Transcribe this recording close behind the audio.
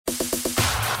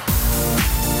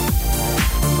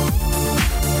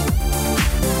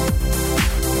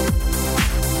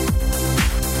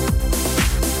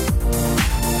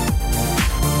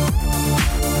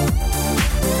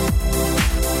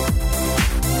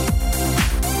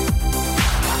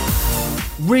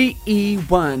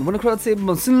Rewind. When the crowd say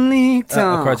most leaked.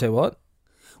 The crowd say what?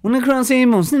 When the crowd say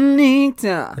most leaked.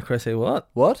 The crowd say what?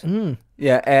 What? Mm.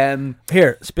 Yeah.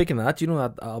 Here, speaking of that, do you know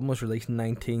that album was released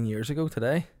 19 years ago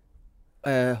today?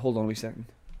 Hold on a wee second.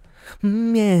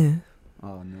 Yeah.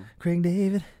 Oh no, Craig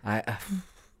David. I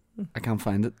can't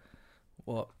find it.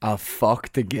 What? A fuck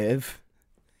to give.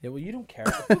 Yeah, well, you don't care.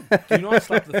 Do you know I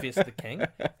slapped the face of the king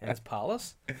in his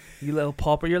palace? You little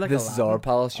pauper, you're like This a is our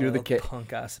palace. You're the king.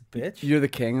 punk ass bitch. You're the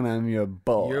king, and I'm your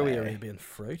boy. You're the Arabian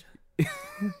fruit.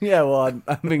 Yeah, well,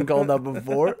 I've been called that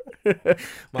before.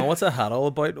 Man, what's a hat all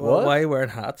about? What? Why are you wearing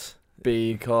hats?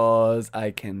 Because I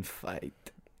can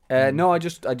fight. No, I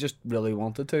just really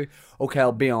wanted to. Okay,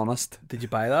 I'll be honest. Did you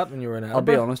buy that when you were in Edinburgh? I'll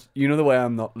be honest. You know the way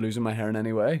I'm not losing my hair in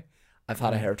any way? I've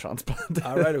had a hair transplant.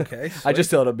 Alright, okay. I just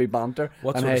thought it'd be banter.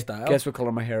 What and sort hey, of style? Guess what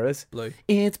colour my hair is? Blue.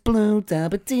 It's blue,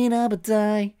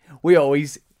 da-ba-dee-da-ba-die. We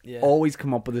always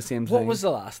come up with the same thing. What was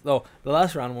the last? No, the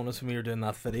last round one was when we were doing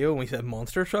that video and we said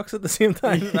monster trucks at the same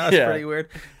time. That's Yeah. pretty weird.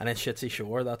 And then Shitsy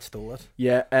Shore, that stole it.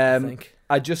 Yeah, I think.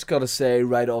 I just got to say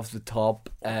right off the top,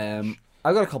 I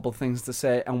got a couple of things to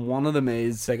say, and one of them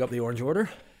is... Big up the Orange Order.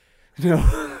 No.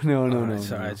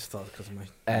 Sorry, I just thought because of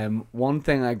my... One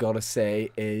thing I gotta say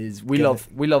is we Get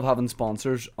love having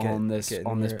sponsors on this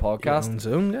podcast, Your own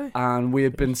zone, guy. and we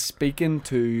have been speaking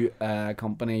to a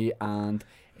company, and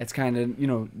it's kind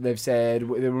of, they've said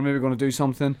they were maybe going to do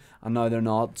something, and now they're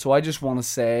not. So I just want to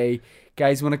say,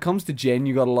 guys, when it comes to gin,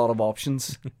 you got a lot of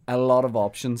options. A lot of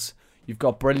options. You've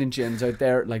got brilliant gins out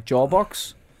there like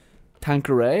Jawbox,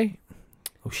 Tanqueray,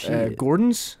 Oh shit.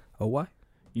 Gordon's. Oh why?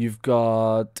 You've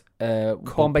got Bombay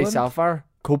Copeland? Sapphire,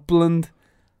 Copeland,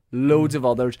 loads of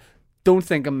others. Don't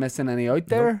think I'm missing any out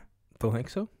there. Don't think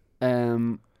so.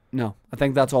 No, I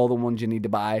think that's all the ones you need to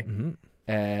buy. Mm-hmm.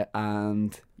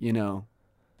 And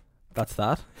That's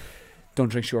that. don't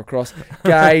drink Shortcross,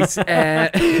 guys.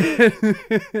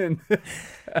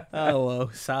 Oh, whoa.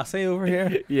 Sassy over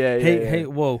here. Yeah. Hey,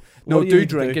 whoa. No, What do you need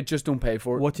to drink it. Just don't pay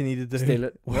for it. What you need to do. Steal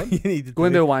it. What you need to Go do.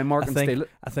 into a wine market I and think- steal it.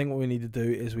 I think what we need to do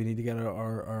is we need to get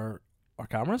our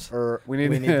cameras. Or we We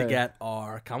need, need to get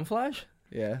our camouflage.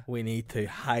 yeah, We need to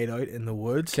hide out in the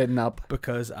woods kidnap.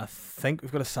 because I think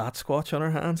we've got a Sasquatch on our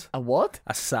hands. A what?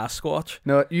 A Sasquatch.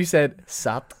 No, you said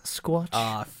Sat Squatch.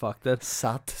 Ah, fuck that.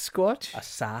 Sat Squatch. A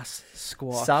Sas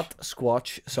Squatch. Sat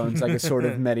Squatch sounds like a sort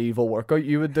of medieval workout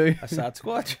you would do. A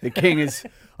Sasquatch. The king is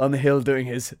on the hill doing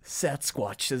his Sat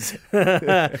Squatches.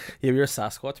 Yeah, you're a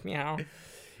Sasquatch. Meow.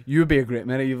 You would be a great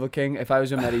medieval king. If I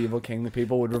was a medieval king, the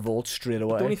people would revolt straight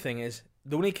away. The only thing is,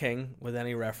 the only king with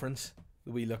any reference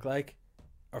that we look like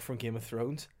are from Game of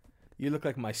Thrones. You look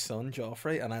like my son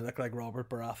Joffrey, and I look like Robert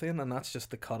Baratheon, and that's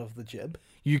just the cut of the jib.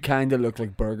 You kind of look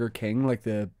like Burger King, like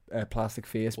the plastic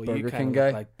face Well, you Burger kind King of guy.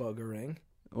 look like Bugger Ring.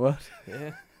 What?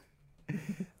 Yeah.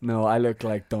 No, I look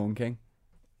like Don King,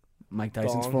 Mike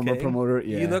Tyson's Don former King? promoter.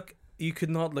 Yeah. You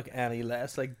could not look any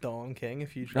less like Don King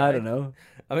if you tried. I don't know.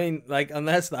 I mean, like,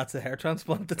 unless that's the hair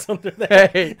transplant that's under there.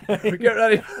 Hey, get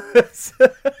ready for this.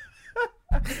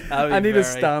 That'd be I need to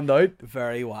very, stand out.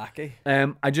 Very wacky.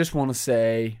 I just want to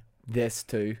say this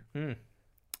too. Hmm.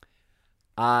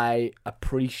 I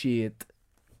appreciate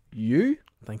you.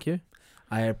 Thank you.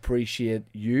 I appreciate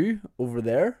you over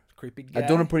there. Creepy guy. I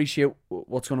don't appreciate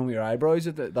what's going on with your eyebrows.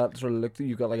 That sort of look.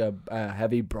 You've got like a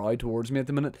heavy brow towards me at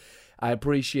the minute. I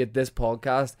appreciate this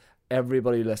podcast.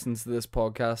 Everybody who listens to this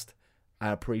podcast, I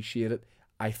appreciate it.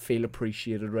 I feel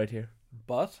appreciated right here.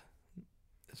 But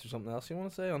is there something else you want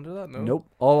to say under that? No. Nope.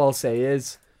 All I'll say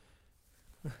is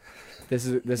this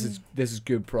is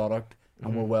good product,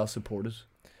 and we're well supported.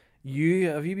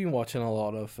 Have you been watching a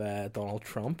lot of Donald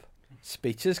Trump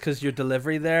speeches? Because your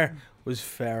delivery there was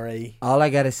very All I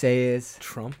gotta say is,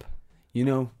 Trump.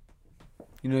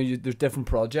 there's different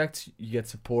projects. You get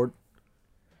support.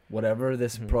 Whatever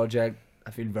this project,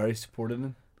 I feel very supported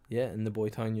in. Yeah, in the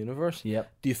Boytown universe. Yep.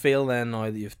 Do you feel then, now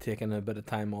that you've taken a bit of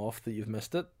time off, that you've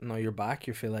missed it? Now you're back,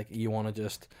 you feel like you want to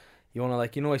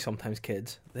like, like sometimes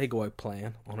kids, they go out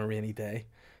playing on a rainy day.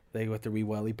 They go with their wee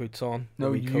welly boots on.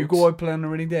 No, wee you coats. go out playing on a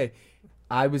rainy day.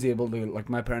 I was able to, like,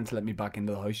 my parents let me back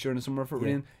into the house during the summer for Yeah,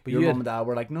 rain. but Your you mum had- and dad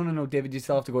were like, no, David, you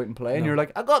still have to go out and play. And No. you're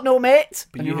like, I got no mates.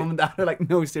 But And you your had- mum and dad are like,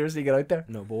 no, seriously, get out there.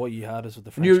 No, but what you had is what the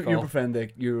And French you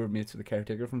call... were mates with the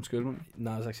caretaker from school, weren't you?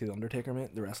 No, it was actually the Undertaker,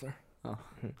 mate, the wrestler. Oh.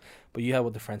 But you had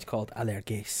what the French called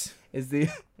allergies. Is the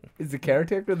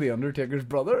caretaker the Undertaker's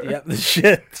brother? Yep, the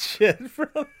shit from...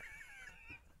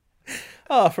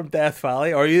 Oh, from Death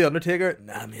Valley. Are you the Undertaker?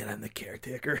 Nah, man, I'm the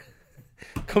caretaker.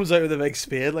 Comes out with a big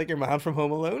spade like your man from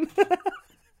Home Alone.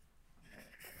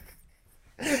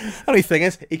 Only thing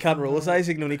is, he can't roll his eyes,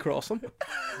 he can only cross them.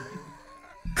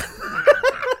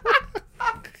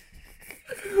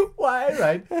 Why,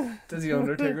 right? Does the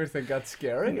Undertaker think that's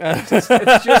scary? It's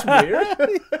just weird.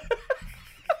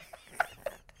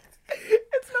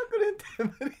 It's not going to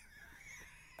intimidate.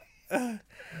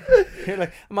 You're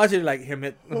like, imagine like him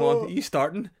hit the one. You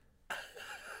starting?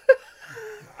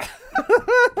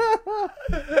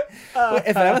 Well,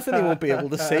 if anything, he won't be able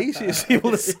to see. So you'll be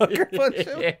able to sucker punch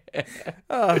him.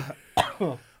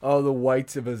 Oh, the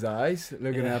whites of his eyes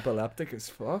looking epileptic as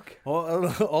fuck.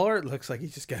 Or it looks like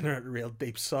he's just getting a real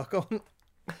deep suck on.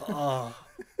 Oh.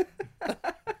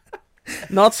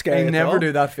 Not scary. I at never all.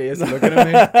 do that face looking at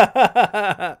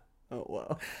me. Oh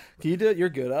wow. Can you do it? You're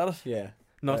good at it. Yeah.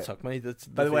 Not Right. suck me. That's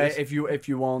By the way, if you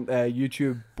want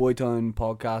YouTube Boytown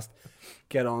podcast,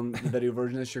 get on the video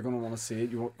version of this. You're gonna want to see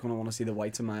it. You're gonna want to see the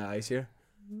whites of my eyes here.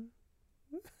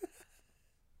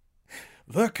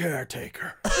 the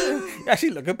caretaker. You actually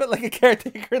look a bit like a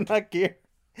caretaker in that gear.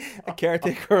 A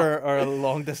caretaker or a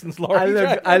long distance lorry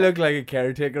driver. I look like a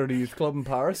caretaker at a youth club in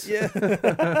Paris. Yeah.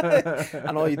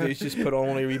 And all you do is just put on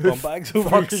one of your wee bum bags over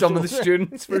Fuck your some of the shoulder.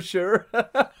 students for sure.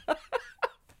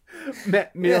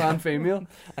 Male and female.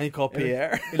 And you call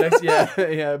Pierre. He likes,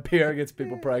 yeah. Pierre gets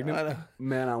people I pregnant, know.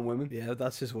 men and women. Yeah,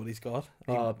 that's just what he's got.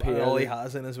 Oh, And all he Pierre.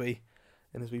 has in his wee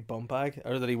bum bag,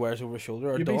 or that he wears over his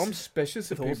shoulder, are You'd be DOMs.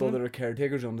 suspicious of With holes people in that are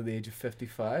caretakers under the age of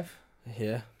 55.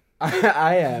 Yeah.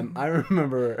 I am. I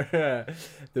remember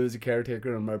there was a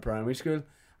caretaker in my primary school,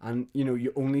 and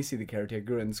you only see the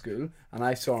caretaker in school, and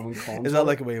I saw him in Con's. Is that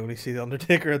like we only see the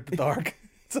Undertaker at the dark?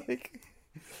 It's like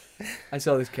I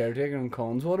saw this caretaker in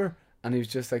Conswater, and he was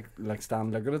just like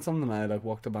standing looking at something, and I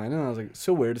walked by him, and I was like,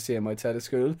 so weird to see him outside of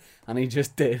school, and he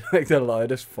just did like the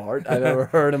loudest fart I've ever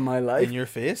heard in my life. in your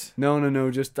face.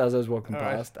 No, just as I was walking All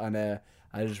right. past, and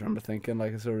I just remember thinking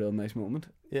like it's a real nice moment.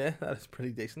 Yeah, that is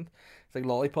pretty decent. It's like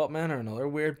Lollipop Man or another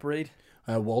weird breed.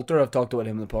 Walter, I've talked about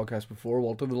him in the podcast before.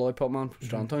 Walter the Lollipop Man from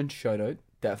Strandtown, shout out.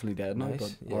 Definitely dead now, Nice.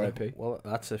 but Yeah. R.I.P. Well,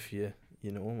 that's if you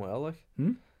know him well. Like,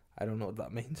 I don't know what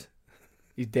that means.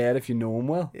 He's dead if you know him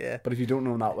well, Yeah. but if you don't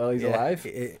know him that well, he's alive.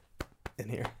 In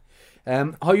here.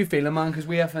 How you feeling, man? Because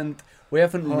we haven't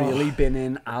really been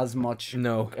in as much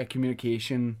No.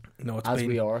 communication No, it's as been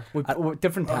we are. With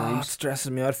different it times.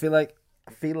 stresses me out.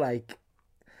 I feel like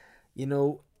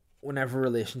whenever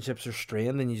relationships are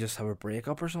strained, then you just have a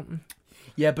breakup or something.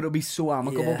 Yeah, but it'll be so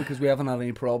amicable Yeah. because we haven't had any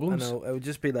I problems. know it would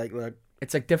just be like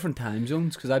It's like different time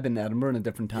zones because I've been in Edinburgh in a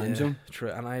different time zone.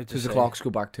 True, and I Because just the clocks go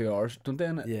back 2 hours, don't they?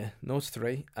 innit? Yeah, no, it's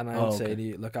 3, and I Oh, would say okay. to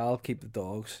you, look, I'll keep the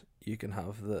dogs. You can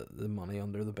have the money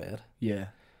under the bed. Yeah.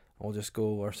 We'll just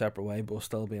go our separate way, but we'll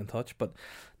still be in touch. But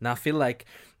now I feel like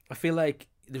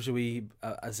there's a wee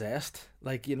a zest.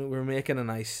 Like, we're making a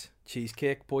nice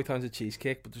cheesecake, Boytown's a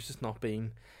cheesecake, but there's just not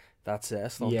been that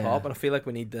zest on Yeah. top. And I feel like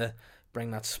we need to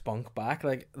bring that spunk back.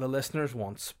 Like, the listeners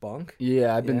want spunk,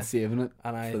 Yeah, I've been Yeah. saving it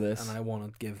and for this. I want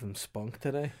to give them spunk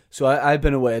today. So I've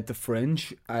been away at the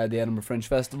Fringe, the Edinburgh Fringe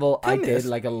Festival. Tell I me did this.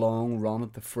 like a long run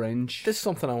at the Fringe. This is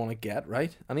something I want to get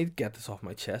right. I need to get this off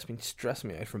my chest. It's been stressing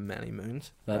me out for many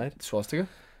moons. That Right? swastika.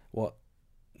 What?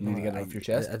 You need to get it off your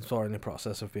chest. It's already in the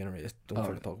process of being erased. Don't Oh,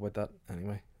 fucking right. talk about that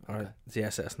anyway. All right, Okay. it's the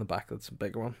SS in the back. That's a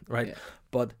bigger one, right? Yeah.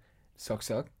 But Suck.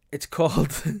 it's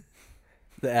called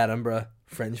the Edinburgh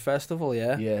Fringe Festival.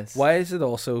 Yeah. Yes. Why is it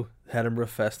also Edinburgh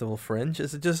Festival Fringe?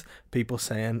 Is it just people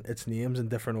saying its names in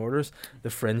different orders? The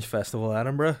Fringe Festival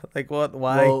Edinburgh. Like what?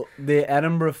 Why? Well, the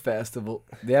Edinburgh Festival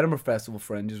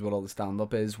Fringe is what all the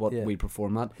stand-up is, what Yeah. we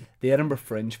perform at. The Edinburgh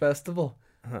Fringe Festival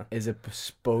Uh-huh. is a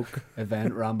bespoke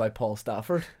event run by Paul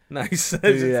Stafford, Nice. who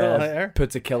Is it still there?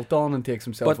 puts a kilt on and takes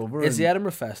himself But over. is the and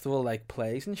Edinburgh Festival like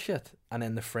plays and shit, and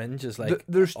then the Fringe is like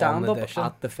there's on stand-up addition?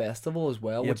 at the festival as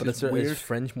well, Yeah, which but is it's weird.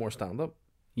 Fringe more stand up.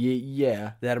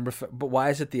 Yeah. The Edinburgh, but why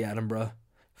is it the Edinburgh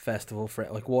Festival?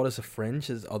 Like, what is a Fringe?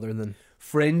 Is other than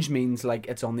Fringe means like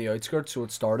it's on the outskirts, so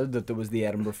it started that there was the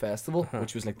Edinburgh Festival, Uh-huh.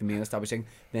 which was like the main establishing.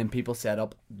 Then people set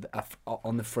up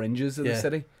on the fringes of the Yeah.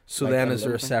 city. so? Like Then a is there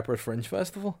a little thing. separate Fringe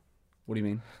Festival? What do you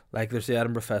mean? Like, there's the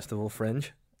Edinburgh Festival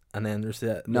Fringe, and then there's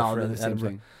the No, they're Fringe, the same Edinburgh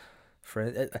thing.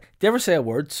 Fringe. Do you ever say a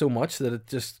word so much that it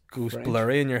just goes Fringe?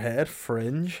 blurry in your head?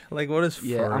 Fringe. Like, what is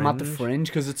fringe? Yeah, I'm at the fringe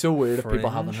because it's so weird if people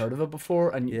haven't Fringe? heard of it before,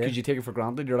 and Yeah. because you take it for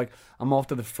granted, you're like, I'm off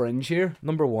to the fringe here.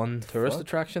 Number 1 tourist Fuck.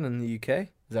 attraction in the UK.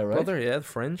 Is that right? Brother, yeah, the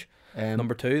Fringe.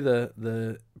 Number 2,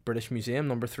 the British Museum.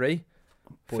 Number 3,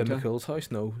 Finn Boytown. McCool's house.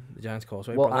 No, the Giant's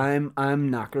Causeway. Well, brother. I'm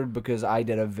knackered because I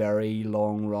did a very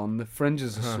long run. The fringe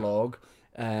is a Uh-huh. slog.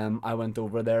 I went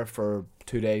over there for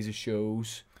 2 days of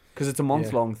shows because it's a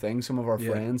month long thing. Some of our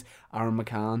Yeah. friends, Aaron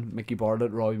McCann, Mickey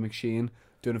Bartlett, Robbie McShane,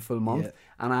 doing a full month, Yeah.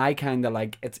 and I kind of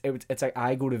like it's like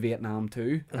I go to Vietnam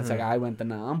too. It's like Mhm. I went to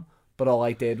Nam, but all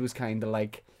I did was kind of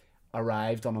like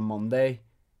arrived on a Monday,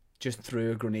 just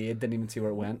threw a grenade, didn't even see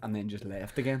where it went, and then just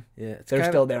left again. Yeah, it's They're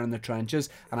kind still there in the trenches,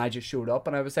 and I just showed up,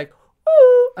 and I was like,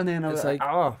 "Ooh!" And then I was It's like, like-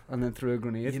 "Oh!" And then threw a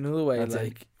grenade. You know the way That's it.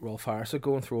 like Rolf Harris would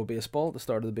go and throw a baseball at the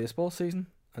start of the baseball season,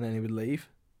 and then he would leave.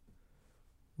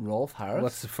 Rolf Harris.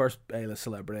 What's the first A-list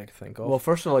celebrity I can think of? Well,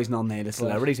 first of all, he's not an A-list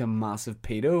celebrity. He's a massive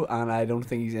pedo, and I don't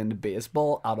think he's into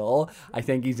baseball at all. I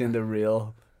think he's into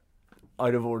real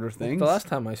out of order things. the last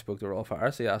time I spoke to Rolf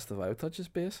Harris, he asked if I would touch his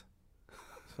base.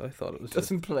 So I thought it was just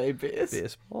Doesn't play bass.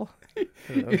 baseball. You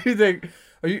know? You think?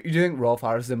 Do you think Rolf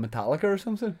Harris is in Metallica or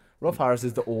something? Rolf Harris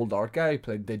is the old art guy who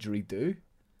played Didgeridoo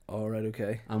All right,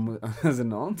 okay. and as a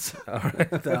nonce. All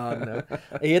right, no.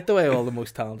 I hate the way all the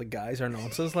most talented guys are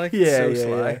nonsense. Like, Yeah, so yeah,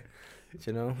 sly. yeah. Do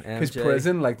you know, Because MJ.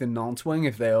 prison, like the nonce wing,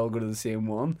 if they all go to the same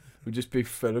one, would just be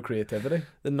full of creativity.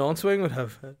 The non-swing would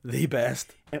have the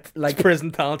best Like prison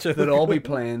talent. they'd all be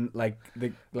playing like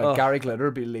Oh. Gary Glitter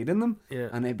would be leading them. Yeah.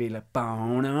 And they'd be like,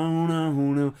 bow, no, no,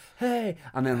 no, hey.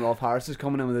 And then Rolf Harris is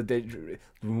coming in with a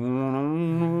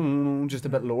just a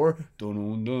bit lower.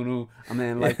 And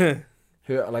then like,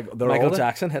 who, like they're all Michael the-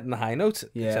 Jackson hitting the high notes,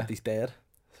 Yeah. except he's dead.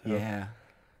 So. Yeah.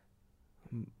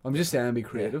 I'm just saying, be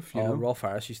creative, you know. Rolf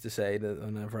Harris used to say that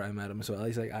whenever I met him as well,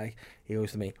 he's like, he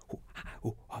goes to me,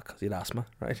 because he had asthma,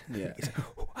 right? Yeah. He's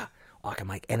like, I can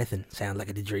make anything sound like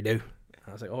a didgeridoo.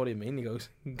 I was like, oh, what do you mean? He goes,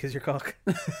 because you're cock.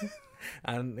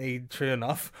 And he, true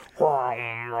enough.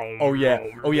 Oh yeah.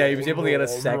 He was able to get a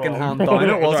second hand down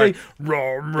it, was he?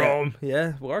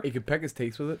 Yeah, work. He could pick his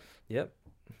teeth with it. Yep.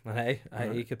 And hey,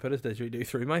 he could put his didgeridoo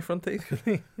through my front teeth.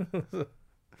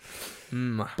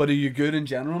 But are you good in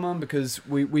general, man? Because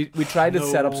we tried to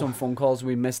set up No. some phone calls.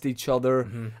 We missed each other.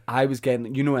 Mhm. I was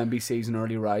getting, NBC's an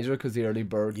early riser because the early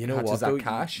bird You know catches what? that Though?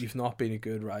 cash. You've not been a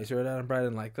good riser at Edinburgh. I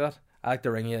didn't like that. I like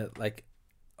to ring you at like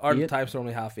our 8? times are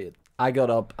only 8:30. I got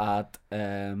up at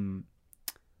 9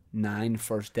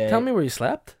 first day. Tell me where you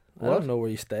slept. I What? don't know where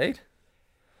you stayed.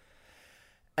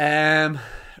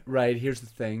 Right, here's the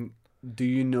thing. Do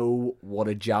you know what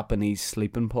a Japanese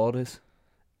sleeping pod is?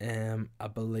 I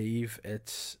believe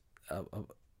it's a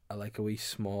like a wee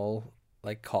small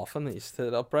like coffin that you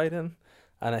sit upright in,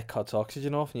 and it cuts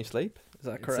oxygen off and you sleep. Is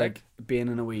that It's correct? like being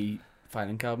in a wee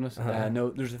filing cabinet. Uh-huh. No,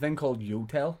 there's a thing called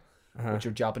yotel, Uh-huh. which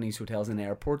are Japanese hotels in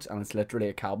airports, and it's literally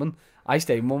a cabin. I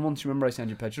stayed in one once. Remember I sent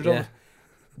you pictures of Yeah.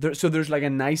 it? So there's like a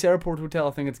nice airport hotel.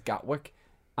 I think it's Gatwick,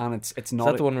 and it's Is not.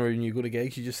 that the one where when you go to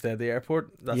gigs you just stay at the airport?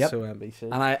 That's Yep. so NBC.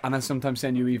 And I sometimes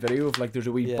send you a wee video of like there's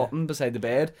a wee Yeah. button beside the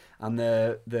bed, and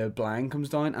the blind comes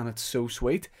down, and it's so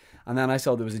sweet. And then I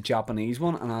saw there was a Japanese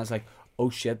one, and I was like, oh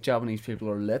shit, Japanese people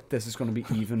are lit. This is going to be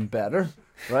even better,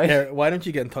 right? Here, why don't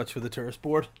you get in touch with the tourist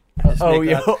board? Just Oh, make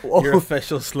yeah. that your Oh.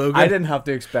 official slogan. I didn't have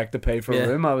to expect to pay for Yeah. a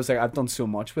room. I was like, I've done so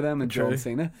much with them and John True.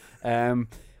 Cena.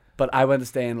 But I went to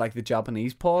stay in like the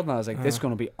Japanese pod, and I was like, this is Uh-huh.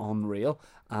 going to be unreal.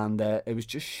 And it was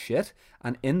just shit.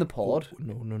 And in the pod,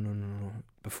 No.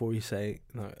 Before you say,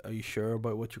 no, are you sure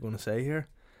about what you're going to say here?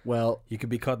 well, You could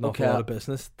be cutting Okay, off a lot of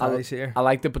business ties here. I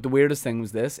liked it. But the weirdest thing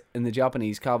was this: in the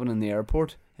Japanese cabin in the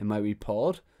airport, in my wee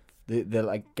pod, the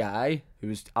like guy who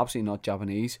was absolutely not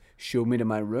Japanese showed me to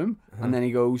my room, Uh-huh. and then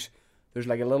he goes, "There's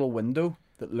like a little window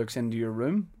that looks into your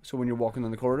room, so when you're walking in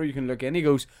the corridor, you can look in." He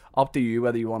goes, "Up to you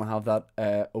whether you want to have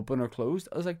that open or closed."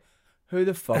 I was like, "Who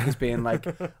the fuck is being like,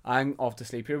 I'm off to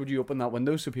sleep here? Would you open that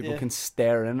window so people Yeah. can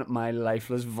stare in at my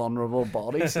lifeless, vulnerable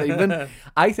body sleeping?"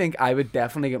 I think I would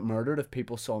definitely get murdered if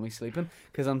people saw me sleeping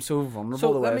because I'm so vulnerable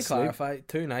So the way let I me sleep. clarify.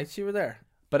 2 nights you were there.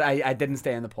 But I didn't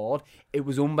stay in the pod. It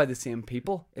was owned by the same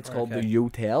people. It's called Okay. the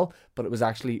Yotel, but it was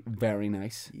actually very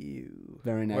nice.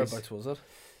 Very nice. Whereabouts was it?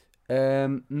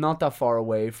 Not that far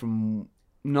away from,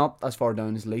 not as far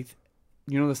down as Leith.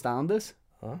 You know the stand is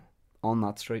Huh? on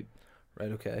that street.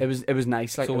 Right. Okay. It was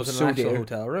nice. Like so it was was it so an actual dear.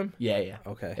 hotel room? Yeah, yeah.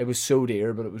 Okay. It was so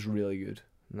dear, but it was really good.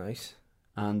 Nice.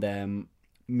 And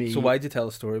me. So why'd you tell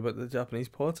a story about the Japanese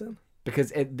pods then?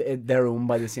 Because they're owned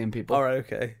by the same people, All right.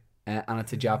 Okay. and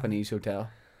it's a Japanese hotel.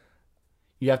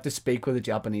 You have to speak with a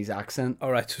Japanese accent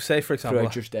All right. So say for example,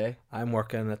 throughout your stay. I'm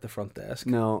working at the front desk.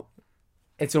 No,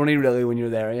 it's only really when you're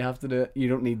there you have to do it. You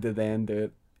don't need to then do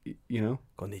it. You know.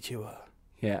 Konnichiwa.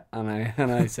 Yeah,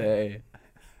 and I say,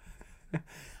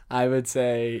 I would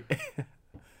say,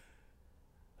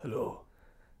 Hello.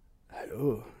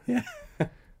 Hello. Yeah.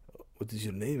 What is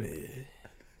your name?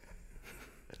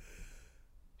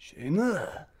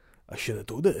 Shayna. I should have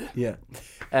told it. Yeah,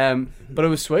 but it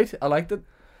was sweet. I liked it.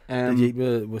 Did you eat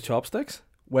with chopsticks?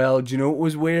 Well, do you know what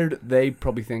was weird? They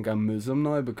probably think I'm Muslim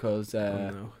now because Oh,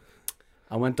 no.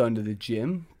 I went down to the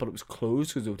gym, but it was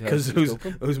closed because the hotel was Because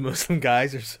open. those Muslim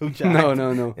guys are so jacked.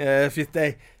 No. Yeah, if you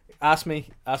they ask me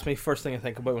first thing I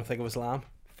think about when I think of Islam.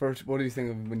 First, what do you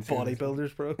think of when you say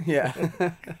Bodybuilders, bro. Yeah.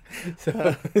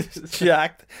 So,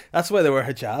 jacked. That's why they wear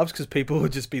hijabs, because people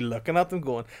would just be looking at them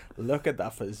going, look at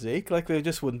that physique. Like, they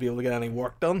just wouldn't be able to get any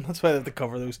work done. That's why they have to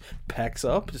cover those pecs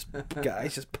up. Just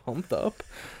guys just pumped up.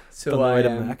 So Don't know where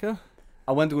to Mecca.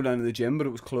 I went to go down to the gym, but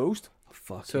it was closed. Oh,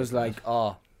 fuck. So I was like,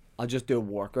 oh, I'll just do a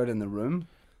workout in the room.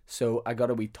 So I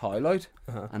got a wee towel out,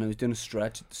 and I was doing a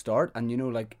stretch at the start. And you know,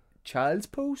 like child's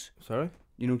pose? Sorry?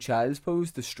 You know, child's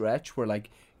pose, the stretch where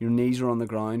like your knees are on the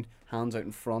ground, hands out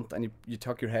in front, and you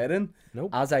tuck your head in.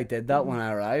 Nope. As I did that when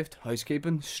I arrived,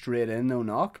 housekeeping, straight in, no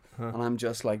knock. And I'm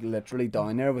just like literally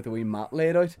down there with a wee mat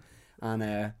laid out. And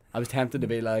I was tempted to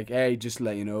be like, hey, just to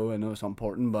let you know, I know it's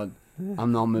important, but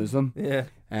I'm not Muslim. Yeah.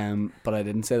 But I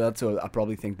didn't say that, so I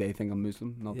probably think they think I'm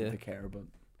Muslim. Not Yeah. that they care, but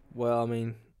Well, I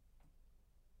mean,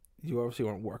 you obviously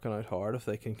weren't working out hard if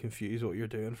they can confuse what you're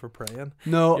doing for praying.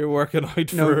 no. You're working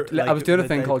out No, for. I was doing a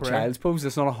thing midday called prayer. child's pose.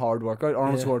 It's not a hard workout.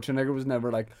 Arnold Yeah. Schwarzenegger was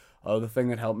never like, oh, the thing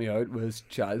that helped me out was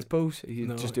child's pose. He's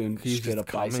No, just doing he's straight just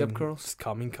up bicep coming, curls. Just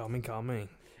coming.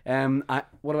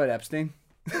 What about Epstein?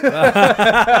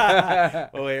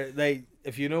 Oh,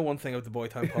 if you know one thing of the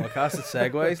Boytown podcast, it's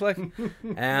segues. Like,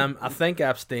 I think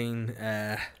Epstein.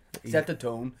 Set the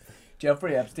tone.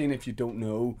 Jeffrey Epstein, if you don't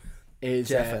know, is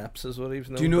Jeff Epps is what he was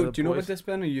known. do you know? by the Do you know boys. about this,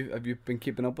 Ben? Have you been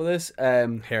keeping up with this?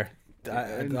 Here,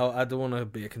 I don't want to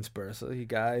be a conspiracy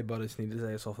guy, but I just need to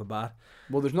say this off the bat.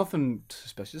 Well, there's nothing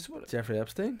suspicious about it. Jeffrey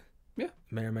Epstein, Yeah.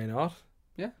 may or may not,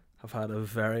 Yeah. have had a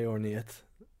very ornate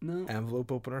No.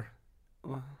 envelope opener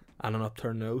Well, and an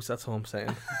upturned nose. That's all I'm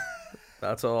saying.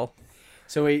 That's all.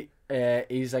 so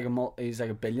he's like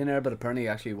a billionaire, but apparently he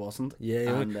actually wasn't. Yeah, he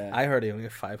And, only, I heard he only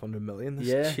had 500 million.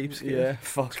 This cheapskate. yeah,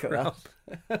 fuck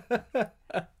that.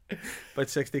 About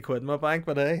 60 quid in my bank,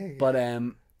 but hey. But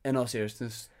in all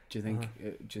seriousness, do you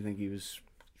think he was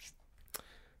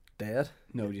Dead.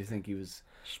 no? Do you think he was?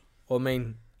 Well, I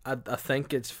mean, I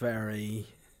think it's very,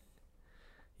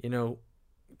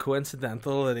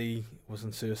 coincidental that he was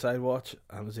on suicide watch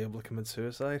and was able to commit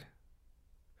suicide.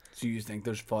 Do you think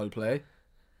there's foul play?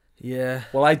 Yeah.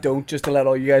 Well, I don't. Just to let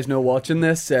all you guys know watching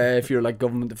this, if you're like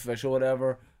government official, or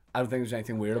whatever, I don't think there's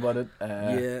anything weird about it.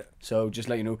 Yeah. So just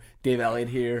let you know, Dave Elliott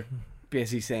here,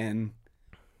 basically saying,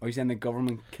 are you saying the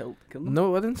government killed him?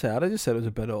 No, I didn't say that. I just said it was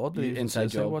a bit odd that he You- was on inside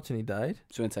suicide job. watch and he died.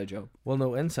 So inside job. Well,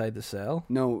 no, inside the cell.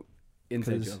 No,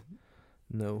 inside 'Cause- job.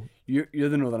 No. You're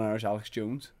the Northern Irish Alex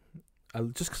Jones.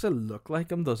 Just because I look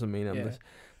like him doesn't mean I'm Yeah.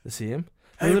 the same.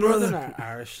 Hey, The brother. Northern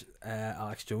Irish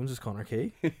Alex Jones is Connor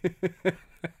Key.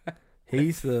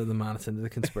 He's the man that's into the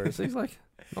conspiracies, like,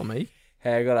 not me.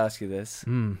 Hey, I gotta ask you this: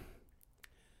 Hmm.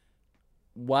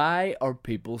 why are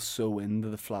people so into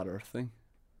the flat Earth thing?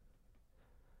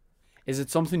 Is it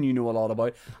something you know a lot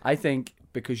about? I think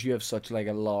because you have such like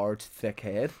a large, thick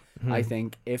head. I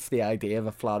think if the idea of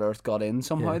a flat Earth got in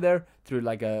somehow Yeah. there through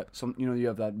like you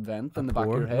have that vent in the back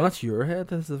of your head. Well, that's your head,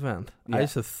 that's the vent. Yeah. I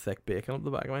just have thick bacon up the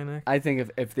back of my neck. I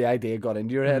think if the idea got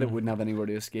into your head, it Mm. wouldn't have anywhere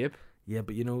to escape. Yeah,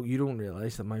 but you don't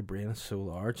realise that my brain is so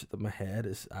large that my head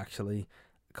is actually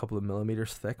a couple of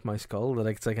millimeters thick, my skull, that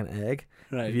it's like an egg.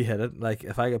 Right. If you hit it, like,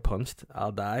 if I get punched,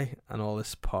 I'll die, and all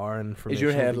this power and information Is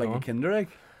your head will be like a gone. Kinder egg?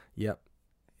 Yep.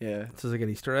 Yeah. It's just like an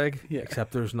Easter egg, Yeah.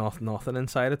 except there's nothing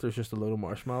inside it. There's just a load of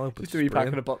marshmallow. But Just a wee brain.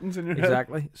 packet of buttons in your head.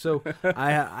 Exactly. So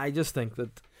I just think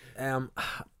that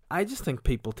I just think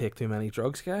people take too many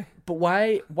drugs, guy. But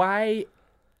why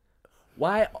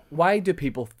do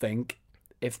people think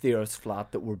if the Earth's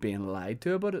flat that we're being lied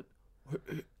to about it?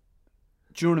 Do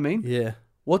you know what I mean? Yeah.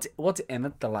 What's in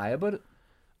it to lie about it?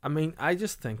 I mean, I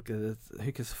just think that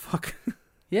who gives a fuck?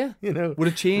 Yeah. You know. Would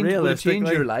it change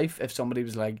Realistically- your life if somebody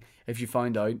was like, if you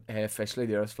found out officially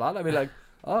the Earth's flat? I'd be like,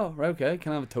 oh, right, okay,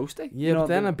 can I have a toasty? Yeah, You know, but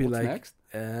then I'd be what's like, next?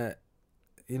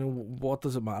 what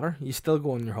does it matter? You still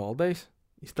go on your holidays.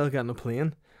 You still get on a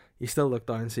plane. You still look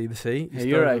down and see the sea. You Hey, still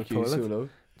your go to the IQ is so toilet. low.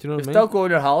 Do you know You're what I still mean? going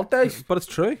on your holidays. But it's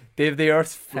true. Dave, the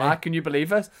Earth's flat. Hey. Can you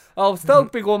believe it? I'll still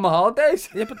be going on my holidays.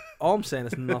 Yeah, but all I'm saying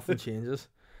is nothing changes.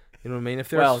 You know what I mean? If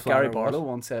there's Well, flat Gary or Barlow what-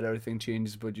 once said everything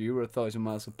changes, but you were 1,000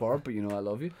 miles apart. But you know I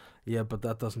love you. Yeah, but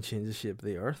that doesn't change the shape of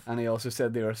the Earth. And he also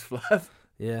said the Earth's flat.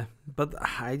 Yeah, but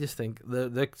I just think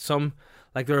there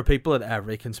are people at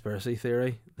every conspiracy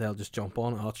theory they'll just jump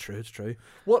on. Oh, it's true.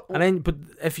 What? And then, but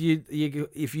if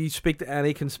you speak to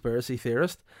any conspiracy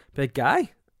theorist, be like,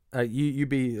 guy, you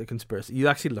be a conspiracy. You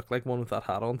actually look like one with that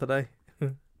hat on today,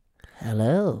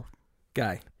 Hello,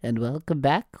 guy. and welcome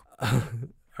back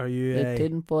Are you to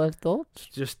Tinfoil Thoughts.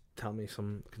 just tell me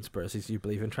some conspiracies you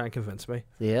believe in? Try and convince me,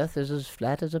 The earth is as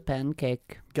flat as a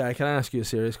pancake. guy. Can I ask you a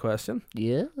serious question?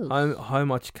 Yes. How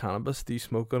much cannabis do you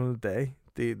smoke on a day,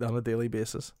 on a daily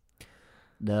basis?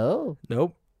 No.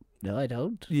 Nope. No, I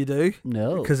don't. You do?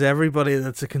 No. Because everybody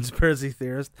that's a conspiracy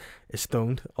theorist is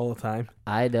stoned all the time.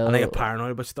 I know. And they get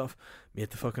paranoid about stuff.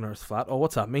 Mate, the fucking Earth's flat. Oh,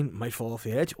 what's that mean? Might fall off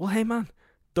the edge. Well, hey, man,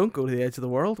 don't go to the edge of the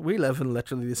world. We live in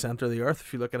literally the centre of the Earth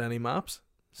if you look at any maps.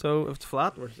 So if it's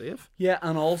flat, we're safe. Yeah,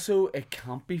 and also it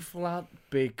can't be flat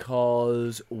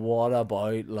because what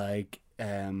about like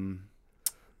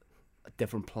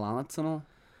different planets and all?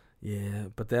 Yeah,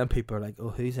 but then people are like, oh,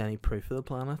 who's any proof of the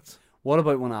planets? What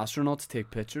about when astronauts take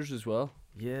pictures as well?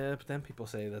 Yeah, but then people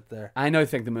say that they're... I now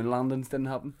think the moon landings didn't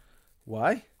happen.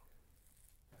 Why?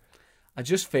 I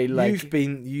just feel like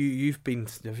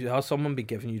has someone been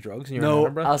giving you drugs and you're in no.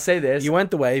 Edinburgh? I'll say this. You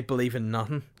went away believing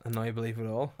nothing and now you believe it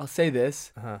all. I'll say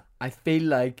this. Uh-huh. I feel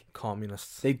like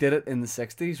Communists. they did it in the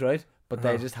 60s, right? But they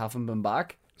Uh-huh. just haven't been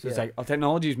back. So it's Yeah. like,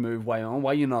 technology's moved way on.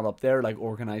 Why are you not up there, like,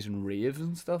 organising raves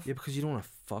and stuff? Yeah, because you don't want to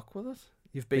fuck with it.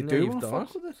 You've They been there, do you've want to done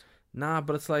fuck it. with it. Nah,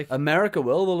 but it's like... America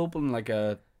will. They'll open, like,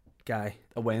 a guy,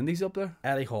 Wendy's up there.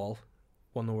 Eddie Hall,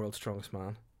 won the world's strongest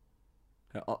man.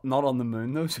 Not on the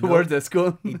moon, though. So No. where's this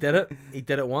going? He did it. He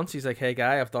did it once. He's like, hey,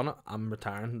 guy, I've done it. I'm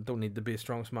retiring. Don't need to be the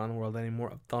strongest man in the world anymore.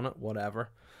 I've done it. Whatever.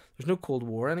 There's no Cold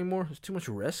War anymore. There's too much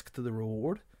risk to the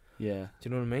reward. Yeah. Do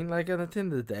you know what I mean? Like, at the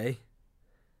end of the day,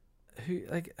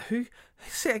 who,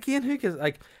 say again, who gives,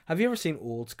 like, have you ever seen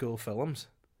old school films?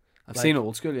 I've Like- seen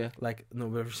old school, yeah. Like, no,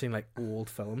 we've ever seen, like, old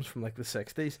films from, like, the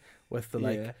 60s with the,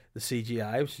 like, Yeah. the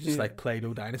CGI, which is just, Yeah. like,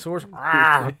 Play-Doh dinosaurs.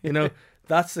 You know,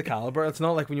 that's the caliber. It's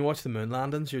not like when you watch the moon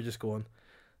landings, you're just going,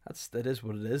 it is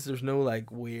what it is. There's no,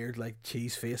 like, weird, like,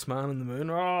 cheese face man in the moon.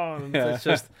 Oh, and Yeah. it's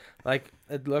just, like,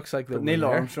 it looks like But Neil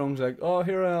Armstrong's like, oh,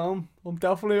 here I am. I'm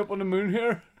definitely up on the moon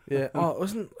here. Yeah. Oh,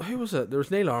 who was it? There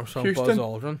was Neil Armstrong, Buzz Houston.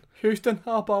 Aldrin, Houston,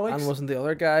 up Alex. and wasn't the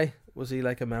other guy? Was he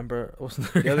like a member?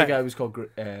 Wasn't there The other guy was called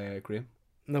Graham.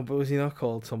 No, but was he not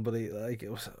called somebody like it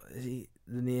was? Is he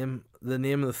the name? The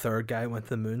name of the third guy went to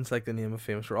the moon's like the name of a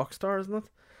famous rock star, isn't it?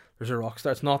 There's a rock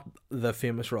star. It's not the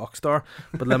famous rock star,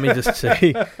 but let me just say,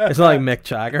 it's not like Mick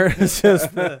Jagger. It's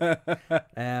just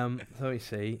let me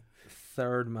see.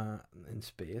 Third man in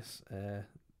space.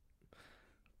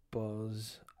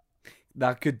 Buzz.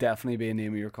 That could definitely be a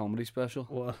name of your comedy special.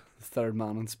 What? The Third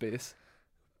Man in Space.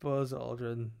 Buzz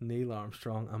Aldrin, Neil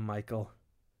Armstrong, and Michael.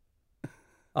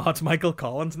 Oh, it's Michael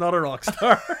Collins, not a rock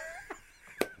star.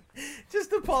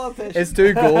 Just a politician. It's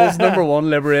 2 goals. Number 1,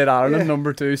 liberate Ireland.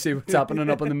 Number 2, see what's happening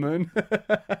up on the moon.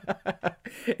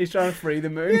 He's trying to free the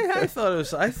moon. Yeah, I thought it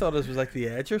was like The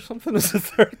Edge or something as the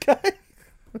third guy.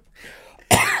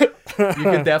 You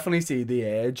could definitely see the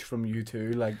Edge from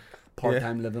U2, like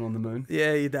part-time living on the moon.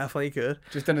 Yeah, you definitely could.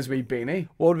 Just in his wee beanie.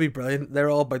 What would be brilliant? They're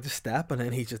all about to step, and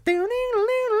then he just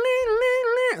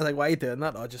like, why are you doing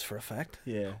that? Oh, just for effect.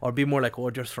 Yeah. Or be more like,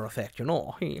 oh, just for effect, you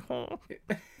know. He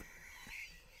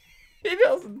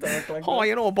doesn't talk like Oh, that.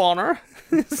 you know, Bonner.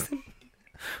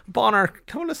 Bonner,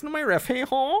 come listen to my riff. Hey,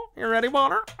 ho, you ready,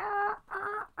 Bonner?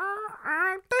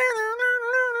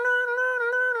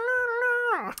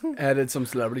 I did some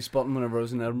celebrity spotting whenever I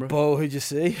was in Edinburgh. Bo, who'd you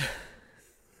see?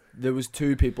 There was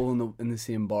 2 people in the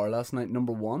same bar last night.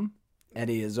 Number 1,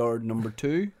 Eddie Izzard. Number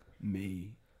 2,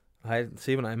 me. I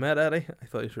see when I met Eddie, I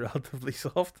thought he was relatively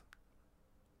soft.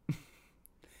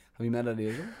 Have you met Eddie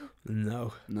Izzard?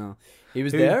 No. No. He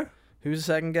was Who? there? Who's the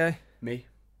second guy? Me.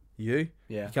 You?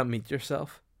 Yeah. You can't meet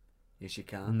yourself? Yes, you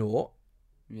can. No.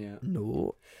 Yeah.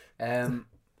 No.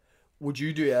 Would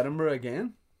you do Edinburgh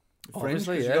again? Fringe?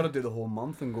 Obviously, 'Cause yeah. you got to do the whole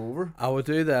month and go over. I would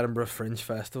do the Edinburgh Fringe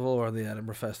Festival or the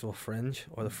Edinburgh Festival Fringe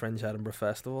or the Fringe Edinburgh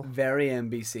Festival. Very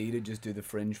NBC to just do the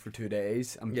Fringe for 2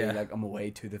 days and Yeah. be like, I'm away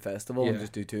to the festival and Yeah.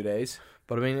 just do 2 days.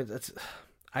 But I mean, it's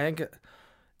I think,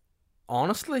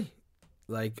 honestly,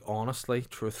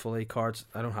 truthfully, cards,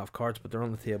 I don't have cards, but they're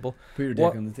on the table. Put your dick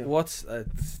What, on the table. what's,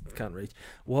 can't reach.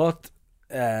 What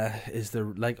is there,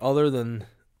 like, other than,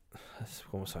 this is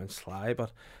going to sound sly,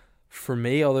 but for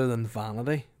me, other than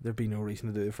vanity, there'd be no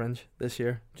reason to do the Fringe this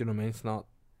year. Do you know what I mean? It's not,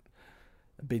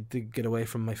 it'd be to get away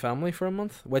from my family for a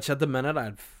month, which at the minute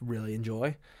I'd really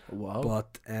enjoy. Wow.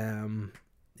 But,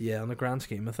 yeah, on the grand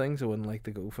scheme of things, I wouldn't like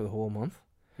to go for the whole month.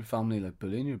 Your family like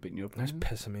bullying you, beating you up. That's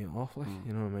pissing me off, like, Mm.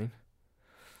 you know what I mean?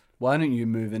 Why don't you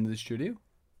move into the studio?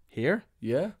 Here?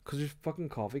 Yeah. Because there's fucking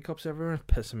coffee cups everywhere, it's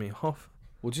pissing me off.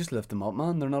 We'll just lift them up,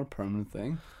 man. They're not a permanent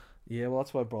thing. Yeah, well,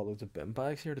 that's why I brought loads of bin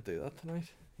bags here to do that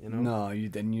tonight. You know? No, you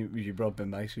didn't. You brought bin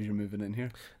bags because you're moving in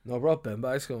here. No, I brought bin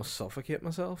bags going to suffocate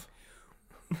myself.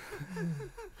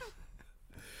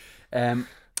 Um,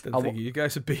 Didn't think you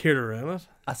guys would be here to run it.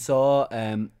 I saw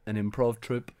an improv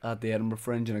troupe at the Edinburgh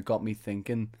Fringe, and it got me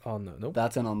thinking. Oh, no.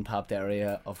 That's an untapped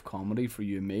area of comedy for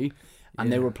you and me.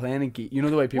 And they Yeah. were playing a you know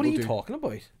the way people What are you do. talking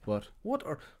about? What?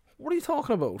 What are you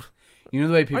talking about? You know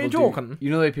the way people you do. joking? You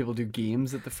know the way people do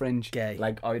games at the Fringe, Gay.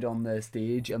 like out on the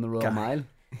stage on the Royal Gay. Mile.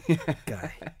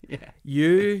 Guy. Yeah.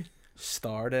 You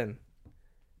starred in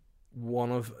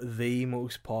one of the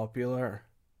most popular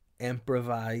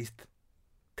improvised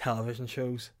television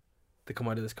shows to come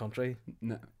out of this country.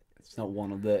 No, it's not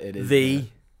one of the. It is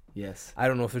Yes. I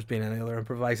don't know if there's been any other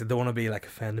improvised. I don't want to be like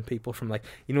offending people from like,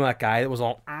 you know, that guy that was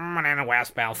all, and in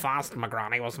West Belfast, my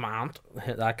granny was my aunt.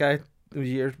 That guy, it was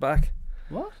years back.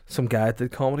 What? Some guy that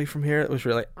did comedy from here that was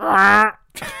really,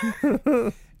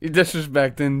 You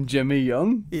disrespecting Jimmy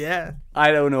Young? yeah.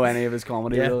 I don't know any of his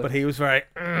comedy. Yeah, really. but he was very,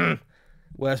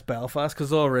 West Belfast,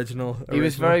 because all original. He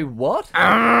was very what?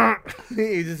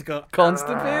 He just got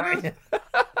Constipated?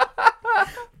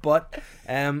 But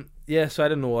yeah, so I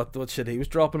don't know what shit he was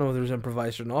dropping, whether it was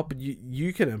improvised or not. But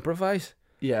you can improvise.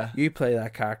 Yeah. You play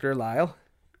that character, Lyle.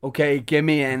 Okay, give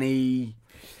me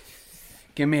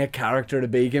a character to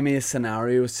be. Give me a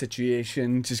scenario,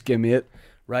 situation. Just give me it.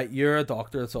 Right, you're a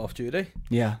doctor that's off duty,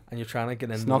 Yeah. and you're trying to get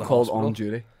into It's not the called hospital. on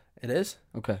duty. It is.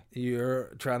 Okay.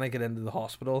 You're trying to get into the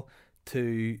hospital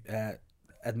to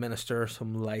administer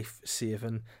some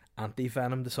life-saving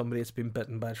anti-venom to somebody that's been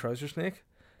bitten by a trouser snake.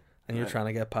 And you're Right. trying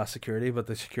to get past security, but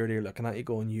the security are looking at you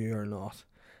going, you are not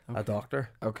a Okay. doctor.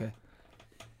 Okay.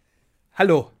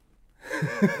 Hello.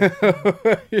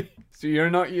 So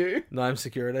you're not you? No, I'm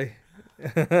security.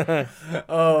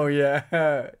 Oh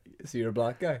yeah. So you're a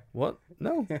black guy. What?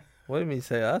 No. What do you mean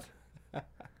say that?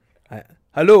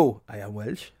 Hello. I am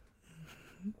Welsh.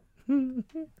 I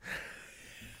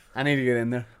need to get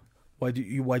in there. Why do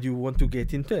you want to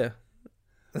get in there?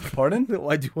 Pardon?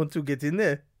 Why do you want to get in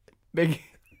there?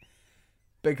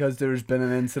 Because there's been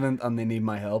an incident and they need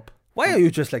my help. Why are you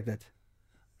just like that?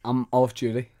 I'm off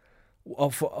duty.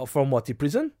 From what, the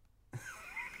prison?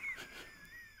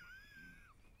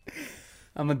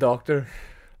 I'm a doctor.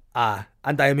 Ah,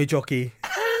 and I am a jockey.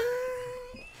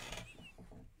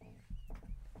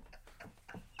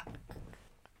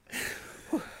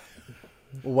 Well,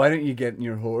 why don't you get in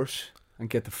your horse and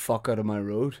get the fuck out of my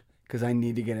road? Because I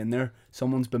need to get in there.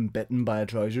 Someone's been bitten by a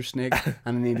trouser snake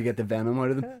and I need to get the venom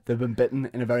out of them. They've been bitten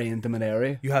in a very intimate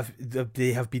area.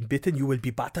 They have been bitten. You will be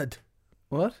battered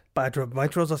What? by my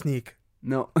trouser snake.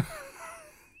 No.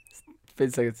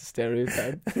 Feels like it's a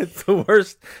stereotype. It's the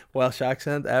worst Welsh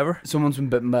accent ever. Someone's been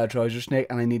bitten by a trouser snake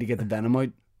and I need to get the venom out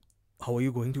How are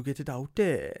you going to get it out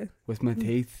there? with my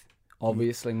teeth.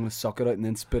 Obviously, I'm going to suck it out and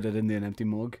then spit it into an empty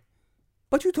mug.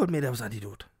 But you told me there was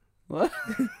antidote. What?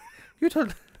 You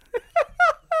told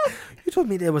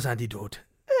me there was antidote.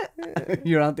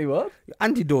 Your auntie what?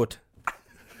 Antidote.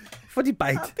 For the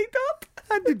bite.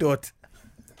 Antidote.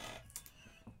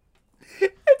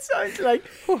 It sounds like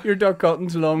your Doc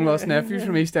Cotton's long lost nephew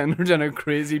from EastEnders in a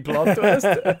crazy plot twist.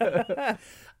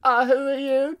 Ah, who are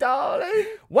you, darling?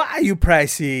 Why are you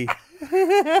pricey?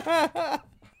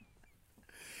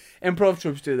 Improv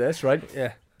troops do this, right?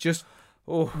 Yeah. Just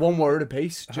Oh, one word a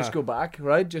piece. Just Uh-huh. go back,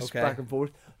 right? Just Okay. back and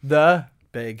forth. The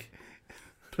big.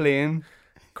 plane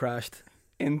Crashed.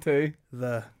 into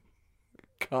The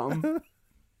come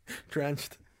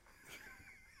drenched.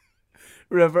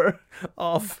 river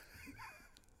Off.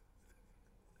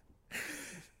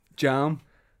 jam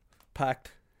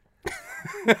Packed.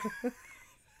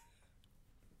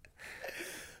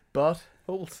 but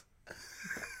Holes.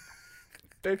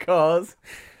 because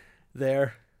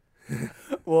There.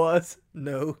 was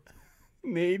No.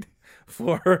 need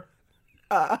For.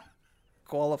 a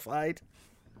Qualified.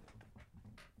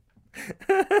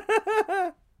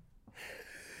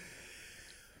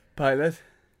 pilot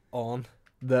On.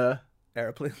 the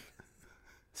Airplane.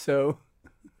 so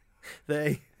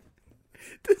They.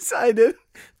 decided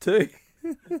Two.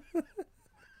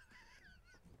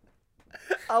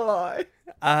 ally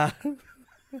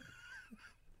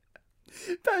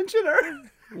pensioner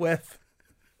With.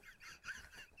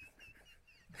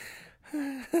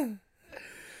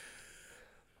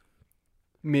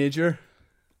 major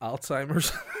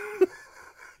Alzheimer's.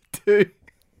 to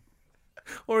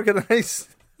Organize.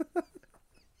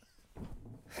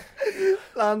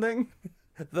 landing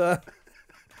The.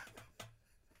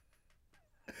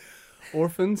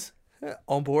 orphans.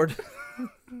 On board.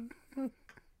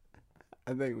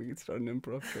 I think we could start an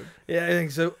improv show. Yeah, I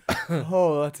think so.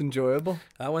 Oh, that's enjoyable.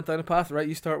 I went down a path. Right,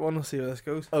 you start one. We'll see how this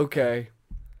goes. Okay.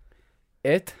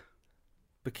 It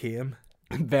Became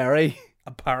very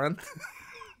apparent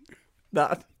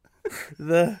that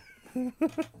the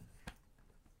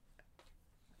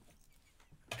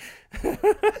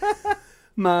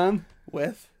man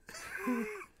with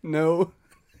no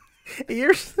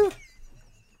ears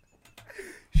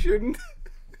shouldn't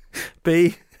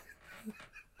be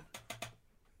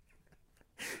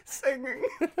Singing.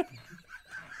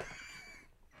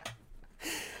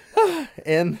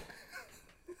 In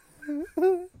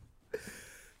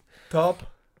Top.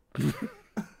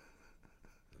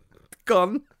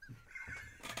 gun.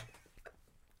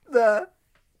 The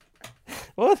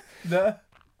What?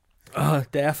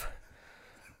 Deaf.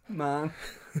 man.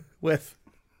 With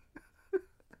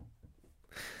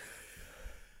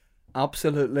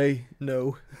Absolutely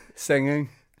no singing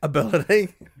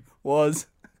ability. was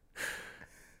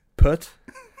Put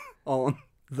on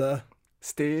the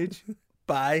stage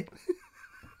by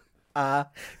a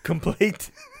complete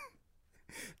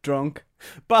drunk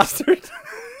bastard.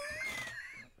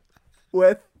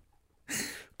 with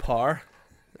Par.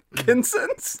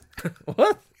 Kinson's.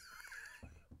 What?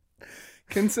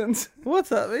 Kinson's. What's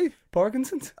that mean?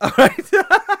 Parkinson's. Alright.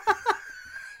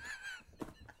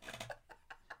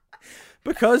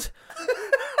 Because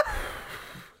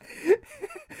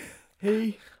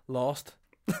He lost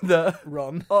the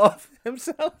run of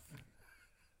himself.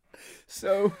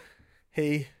 so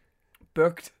He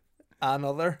booked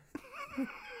another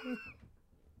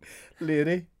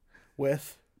lady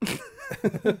with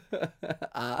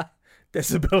a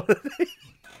disability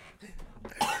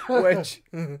which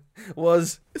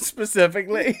was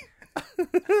specifically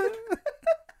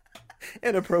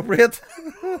inappropriate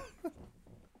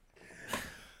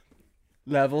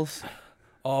levels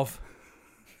of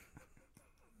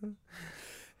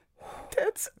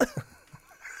tits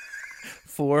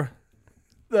for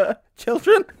the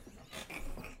children.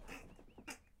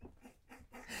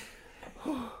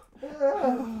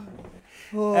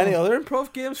 Any other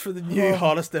improv games for the new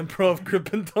hottest improv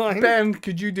group in town? Ben,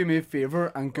 could you do me a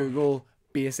favour and Google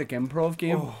basic improv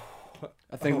game?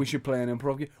 I think we should play an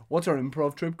improv game. What's our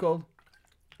improv troupe called?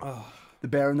 The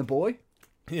Bear and the Boy.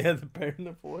 Yeah, the bear and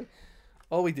the boy.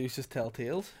 All we do is just tell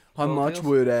tales. How Tall much tales.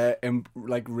 would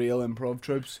like real improv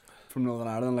troops from Northern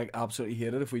Ireland like absolutely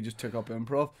hate it if we just took up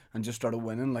improv and just started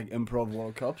winning like improv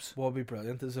World Cups What would be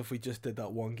brilliant is if we just did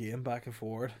that one game back and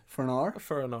forward for an hour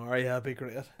for an hour. Yeah, that'd be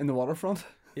great. in the waterfront?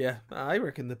 Yeah, I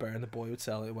reckon the bear and the boy would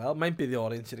sell it well. It might be the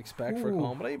audience you'd expect for a Ooh,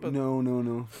 comedy, but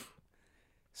no.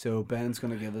 So Ben's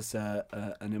gonna give us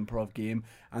an improv game,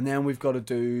 and then we've got to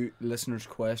do listeners'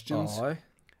 questions, Aye.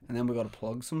 and then we've got to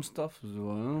plug some stuff as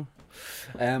well.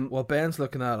 While Ben's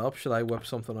looking that up, should I whip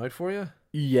something out for you?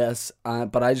 Yes,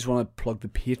 but I just want to plug the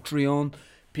Patreon.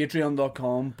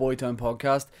 Patreon.com, Boytown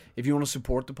Podcast. If you want to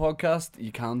support the podcast,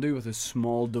 you can do with a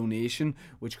small donation,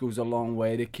 which goes a long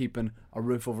way to keeping a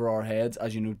roof over our heads.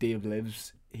 As you know, Dave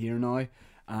lives here now,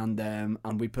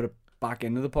 and we put it back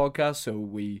into the podcast, so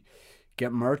we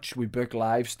get merch, we book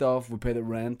live stuff, we pay the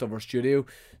rent of our studio.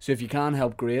 So if you can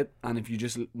help, great. And if you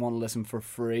just want to listen for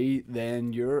free,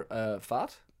 then you're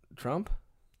fat. Trump?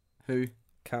 Who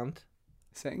Can't.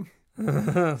 sing?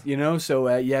 You know, so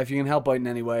yeah, if you can help out in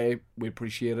any way, we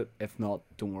appreciate it. If not,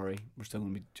 don't worry, we're still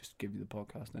gonna be just give you the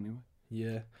podcast anyway.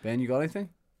 Yeah. Ben, you got anything?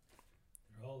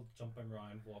 You're all jumping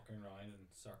around, walking around in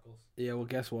circles. Yeah, well,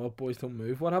 guess what? Boys don't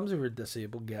move. What happens if you're a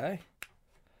disabled guy?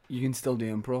 You can still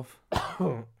do improv.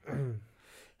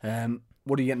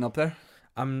 What are you getting up there?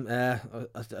 I'm a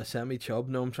semi-chub.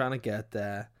 No, I'm trying to get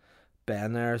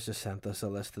Ben there has just sent us a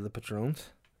list of the patrons.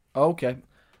 Oh, okay,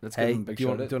 let's give Hey, him a big do you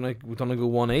shout want, out. we want to go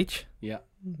one each? Yeah,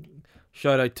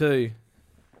 Shout out to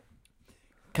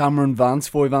Cameron Vance,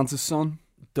 Foy Vance's son.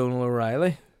 Donal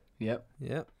O'Reilly. Yep.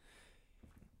 Yeah.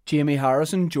 Jamie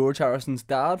Harrison, George Harrison's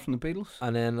dad from the Beatles.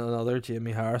 And then another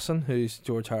Jamie Harrison, who's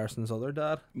George Harrison's other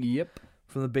dad Yep.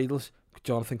 from the Beatles.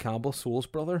 Jonathan Campbell, Soul's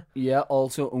brother. Yeah,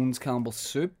 also owns Campbell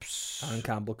Soups. And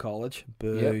Campbell College.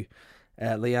 Boo.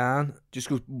 Leanne. Just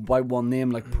goes by one name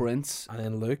like Prince. And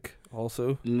then Luke,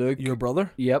 also. Luke. Your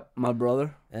brother. Yep, my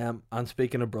brother. And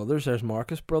speaking of brothers, there's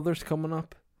Marcus Brothers coming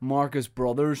up. Marcus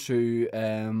Brothers, who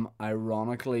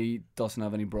ironically doesn't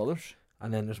have any brothers.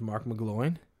 And then there's Mark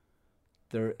McGloin.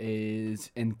 There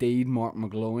is indeed Mark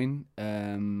McGloin,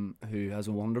 who has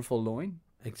a wonderful loin.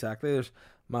 Exactly. There's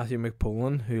Matthew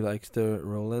McPolin, who likes to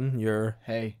roll in your...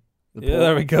 Hey, Yeah,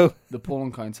 there we go. The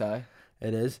polling counts high.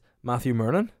 It is. Matthew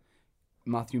Mernon.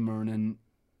 Matthew Mernon.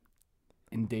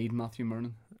 Indeed, Matthew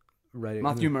Mernon. Right.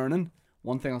 Matthew Mernon.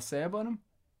 One thing I'll say about him,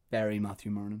 very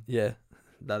Matthew Mernon. Yeah,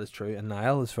 that is true. And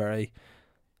Niall is very...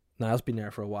 Niall's been there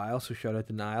for a while, so shout out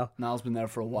to Niall. Niall's been there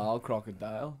for a while.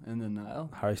 Crocodile in the Nile.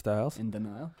 Harry Styles. In the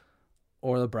Nile.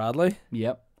 Orla Bradley.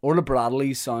 Yep. Orla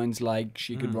Bradley sounds like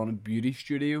she could run a beauty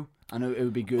studio. I know it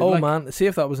would be good. Oh like, man, see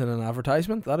if that was in an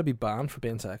advertisement, that'd be banned for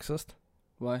being sexist.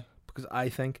 Why? Because I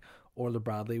think Orla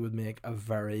Bradley would make a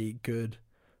very good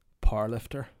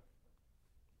powerlifter.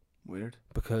 Weird.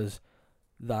 Because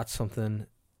that's something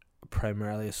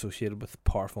primarily associated with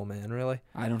powerful men, really.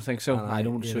 I don't think so. And I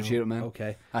don't you know, associate with men.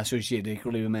 Okay. I associate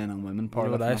equally with men and women. You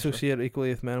know what I Powerlifting, actually. associate equally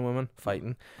with men and women?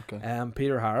 Fighting. Okay.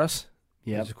 Peter Harris.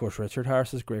 Yep. Who's, of course, Richard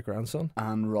Harris's great grandson.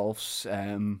 And Rolf's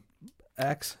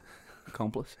Ex.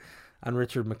 accomplice. And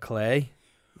Richard McClay.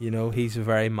 You know, he's a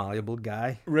very malleable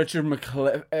guy. Richard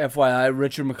McClay. FYI,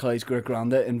 Richard McClay's great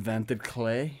granddad invented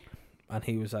clay. And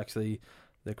he was actually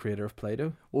the creator of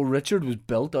Play-Doh. Well, Richard was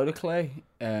built out of clay.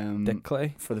 Dick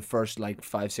Clay. For the first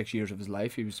 5-6 years of his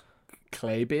life, he was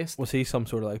clay based. Was he some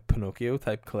sort of Pinocchio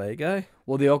type clay guy?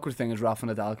 Well, the awkward thing is Rafa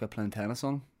Nadal kept playing tennis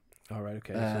on him. All right,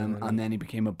 okay. And then he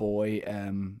became a boy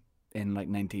in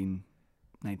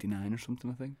 1999 or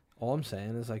something, I think. all I'm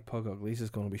saying is Pug Uglies is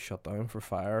going to be shut down for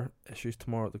fire issues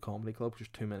tomorrow at the comedy club. There's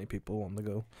too many people wanting to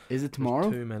go. Is it tomorrow?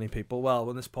 There's too many people. Well,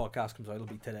 when this podcast comes out, it'll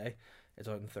be today. It's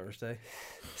out on Thursday.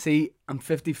 See, I'm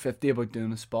 50-50 about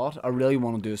doing a spot. I really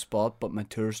want to do a spot, but my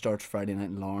tour starts Friday night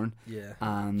in Lauren. Yeah.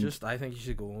 And I think you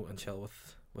should go and chill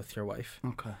with your wife.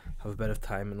 okay. Have a bit of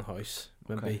time in the house.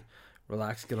 Maybe Okay.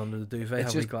 relax, get under the duvet,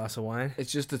 It's have a just- glass of wine.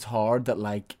 It's hard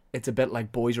that it's a bit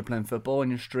like boys are playing football in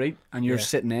your street and you're Yeah.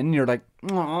 sitting in and you're like,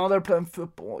 oh, they're playing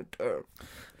football out there.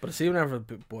 But see, whenever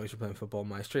the boys were playing football on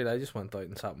my street, I just went out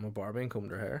and sat with my Barbie and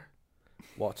combed her hair.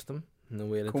 Watched them. And then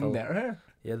waited Comb till... their hair.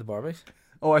 Yeah, the Barbies.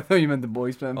 Oh, I thought you meant the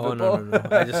boys playing Oh, football. no.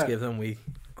 I just gave them wee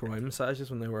groin massages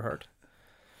when they were hurt.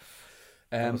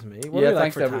 That was me. What do you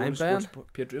like for time, Ben?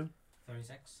 Patreon.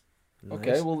 36. Nice.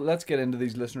 Okay, well, let's get into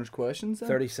these listeners' questions then.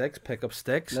 36, pick up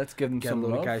sticks. Let's give them Get a some load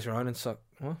of love. guys around and suck.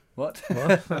 What? What?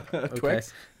 What?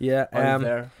 Twix. Yeah. Out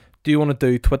there. Do you want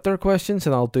to do Twitter questions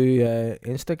and I'll do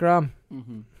Instagram?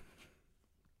 Mm-hmm.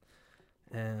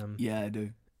 Yeah. I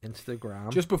do.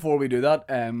 Instagram. Just before we do that,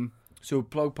 so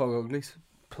plug Pug Uglies.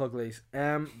 Puglies.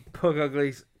 Pug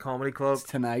Uglies Comedy Club. It's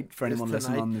tonight for It's anyone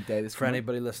listening tonight. on the day this For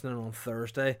anybody listening on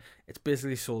Thursday, it's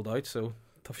basically sold out. So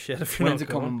tough shit if you're When's not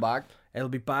it going. coming back? It'll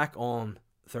be back on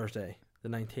Thursday, the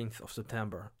 19th of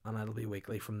September, and it'll be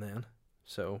weekly from then.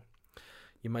 So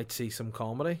you might see some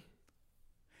comedy.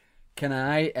 Can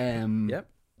I? Yep.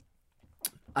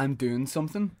 I'm doing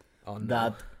something Oh,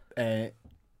 no. that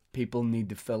people need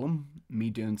to film me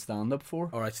doing stand up for.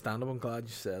 All right, stand up. I'm glad you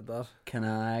said that. Can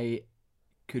I?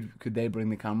 Could they bring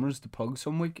the cameras to Pug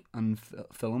some week and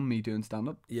film me doing stand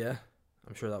up? Yeah,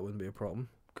 I'm sure that wouldn't be a problem.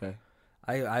 Okay.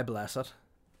 I bless it.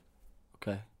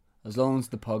 Okay. As long as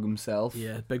the Pug himself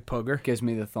Yeah, big pugger. gives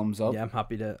me the thumbs up. Yeah, I'm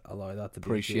happy to allow that to be.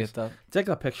 Appreciate the case. that. Take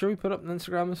that picture we put up on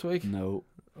Instagram this week. No.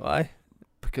 Why?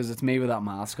 Because it's me with that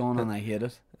mask on and I hate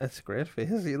it. It's a great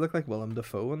face. You look like Willem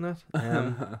Dafoe in that.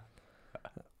 Well,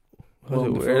 was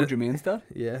it before weird? do you mean that?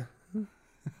 Yeah.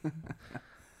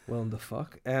 Willem the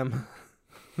fuck.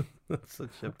 That's such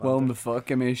a. Well, the fuck,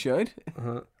 give me a shout.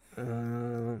 Uh-huh.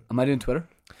 Am I doing Twitter?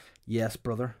 Yes,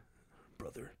 brother.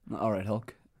 Brother. All right,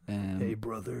 Hulk. Hey,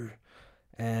 brother.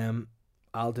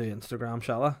 I'll do Instagram,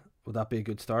 shall I? Would that be a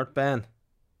good start, Ben?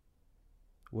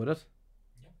 Would it?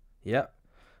 Yeah.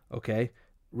 Okay.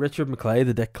 Richard McClay,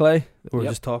 the Dick Clay that we were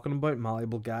Yep. just talking about,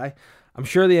 malleable guy. I'm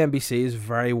sure the NBC is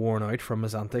very worn out from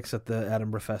his antics at the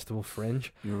Edinburgh Festival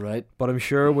Fringe, You're right. but I'm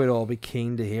sure we'd all be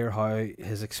keen to hear how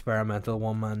his experimental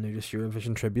one-man nudist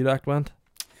Eurovision tribute act went.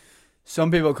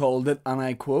 Some people called it, and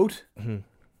I quote, Mhm.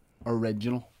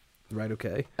 original. Right,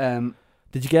 okay.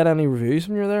 Did you get any reviews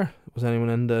when you were there? Was anyone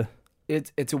into...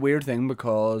 It's a weird thing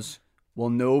because, well,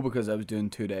 no, because I was doing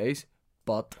 2 days,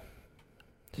 but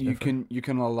you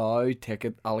can allow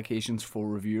ticket allocations for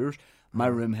reviewers. My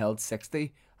room held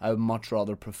 60. I would much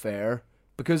rather prefer,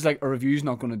 because a review's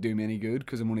not going to do me any good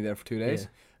because I'm only there for 2 days.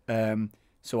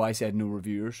 So I said no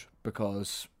reviewers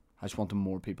because I just wanted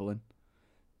more people in.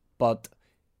 But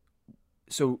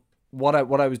so what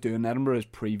I was doing in Edinburgh is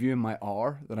previewing my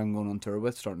hour that I'm going on tour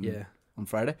with starting on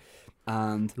Friday,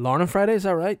 and Lauren on Friday, is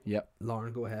that right? Yep.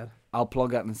 Lauren, go ahead. I'll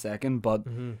plug that in a second. But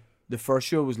Mm-hmm. the first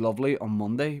show was lovely on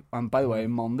Monday, and by the way,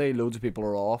 Monday loads of people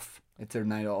are off. It's their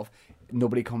night off.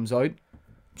 Nobody comes out.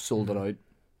 Sold it out.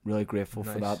 Really grateful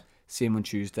for Nice. that. Same on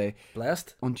Tuesday.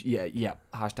 Blessed? Yeah.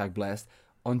 Hashtag blessed.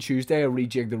 On Tuesday, I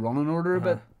rejigged the running order a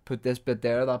bit. Put this bit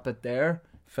there, that bit there,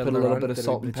 put a little bit of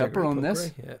salt and pepper on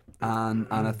this, Yeah. and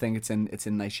I think it's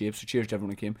in nice shape. So cheers to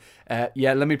everyone who came.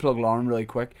 Let me plug Lauren really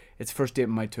quick. It's first date of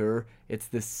my tour. It's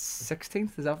the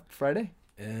 16th. Is that Friday?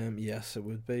 Yes, it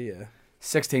would be, yeah.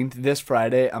 16th, this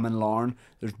Friday. I'm in Lauren.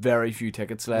 There's very few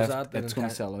tickets Was left. that It's going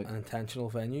to sell out. an intentional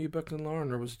venue you booked in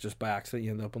Lauren, or was it just by accident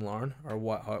you ended up in Lauren? Or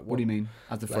what? What do you mean?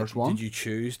 As the first one? Did you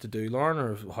choose to do Lauren,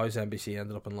 or how's NBC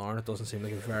ended up in Lauren? It doesn't seem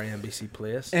like a very NBC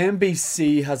place.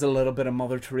 NBC has a little bit of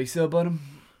Mother Teresa about him.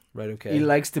 Right, okay. He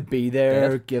likes to be there,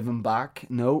 Dead? giving back.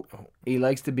 No, Oh. he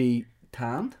likes to be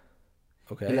tanned.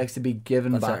 Okay. He likes to be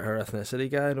given That's back. her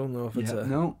ethnicity guy. I don't know if it's Yeah, a.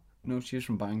 no, she's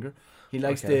from Bangor. He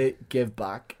likes Okay. to give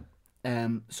back.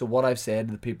 So what I've said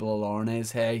to the people of Lauren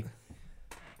is, hey,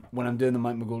 when I'm doing the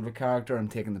Mike McGoldrick character, I'm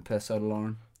taking the piss out of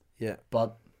Lauren, Yeah.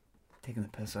 but taking the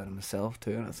piss out of myself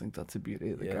too, and I think that's the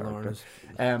beauty of the Yeah, character.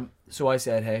 Lauren is. So I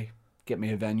said, hey, get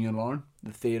me a venue in Lauren.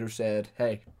 The theatre said,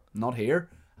 hey, not here.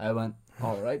 I went,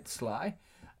 all right, sly.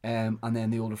 And then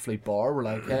the Older Fleet Bar were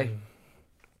like, hey,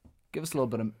 give us a little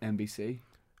bit of NBC.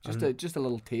 Just a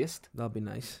little taste. That'll be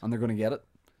nice. And they're going to get it.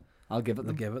 I'll give it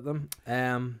They'll them. give it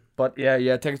them. But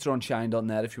yeah, tickets are on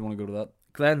shine.net if you want to go to that.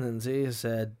 Glenn Lindsay has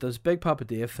said, does Big Papa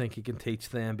Dave think he can teach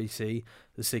the NBC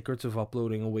the secrets of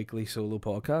uploading a weekly solo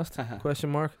podcast?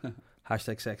 Question mark.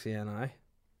 Hashtag sexy NI.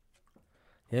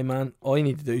 Yeah, man. All you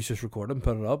need to do is just record it and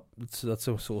put it up. That's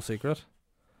a sole secret.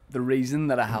 The reason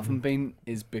that I haven't been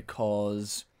is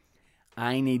because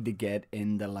I need to get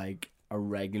into like a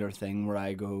regular thing where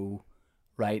I go,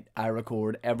 right, I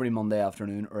record every Monday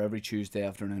afternoon or every Tuesday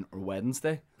afternoon or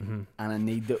Wednesday, and I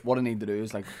need to, what I need to do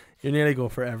is like, You're nearly going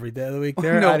for every day of the week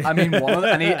there. no, I mean one of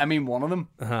them. I mean one of them.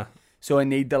 Uh-huh. So I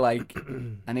need to like,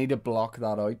 I need to block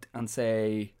that out and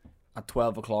say at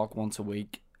 12 o'clock once a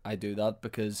week I do that,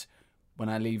 because when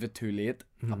I leave it too late,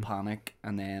 I panic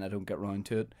and then I don't get round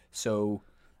to it. So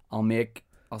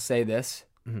I'll say this,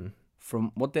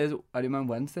 from what day is it? I do mine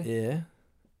Wednesday. Yeah.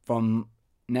 From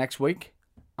next week,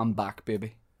 I'm back,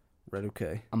 baby. Right,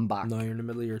 okay. I'm back. Now you're in the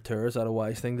middle of your tour. Is that a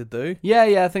wise thing to do? Yeah,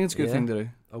 I think it's a good Yeah. thing to do.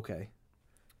 Okay.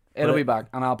 It'll But be back,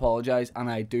 and I apologise, and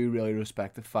I do really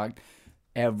respect the fact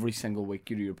every single week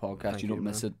you do your podcast, Thank you don't you,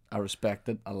 miss man. it. I respect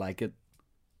it. I like it,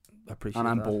 I appreciate and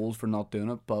I'm that. bold for not doing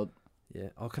it. But Yeah.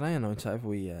 Oh, can I announce I have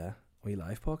we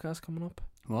live podcast coming up?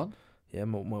 what? Yeah,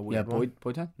 my weird Yeah, one.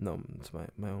 boy time. No, it's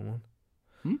my own one.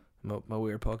 Hmm? My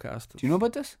weird podcast. Do you know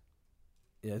about this?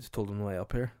 Yeah, I just told them the way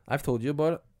up here. I've told you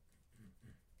about it.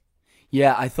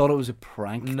 Yeah, I thought it was a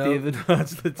prank, No, David. I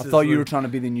thought you were trying to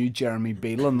be the new Jeremy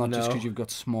Beadle, not just No. because you've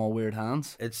got small weird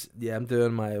hands. I'm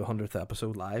doing my 100th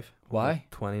episode live. Why?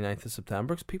 29th of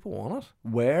September, because people want it.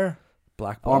 Where?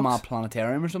 Black Box. Armagh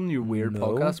Planetarium or something? Your weird No.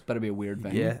 podcast? Better be a weird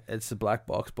venue. Yeah, it's the Black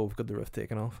Box, but we've got the roof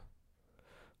taken off.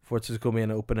 For it's going to be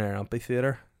an open air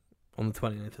amphitheatre on the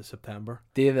 29th of September.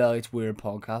 Dave Elliott's weird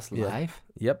podcast Yeah. live.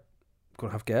 Yep. Going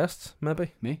to have guests,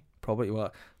 maybe. Me? Probably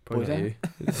Probably Boy not Town? you.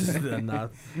 This is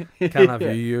not. Can't have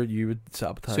you. You would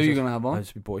sabotage. So you're it. gonna have I'd on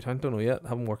just be Boy Town. Don't know yet.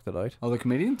 Haven't worked it out. other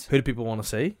comedians? Who do people want to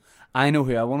see? I know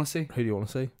who I want to see. Who do you want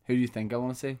to see? Who do you think I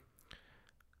want to see?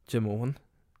 Jim Owen.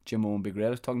 Jim Owen would be great. I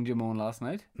was talking to Jim Owen last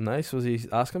night. Nice. Was he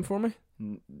asking for me?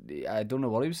 I don't know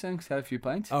what he was saying. 'Cause he had a few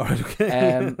pints. All right.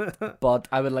 Okay. But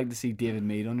I would like to see David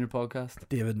Mead on your podcast.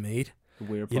 David Mead. The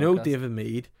weird podcast. You know, David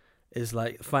Mead is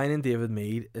like finding David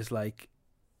Mead is like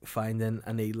finding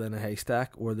a needle in a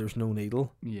haystack where there's no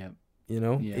needle. Yeah. You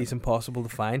know, Yeah. he's impossible to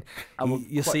find. I would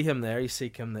You quite- see him there, you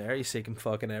seek him there, you seek him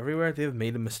fucking everywhere. David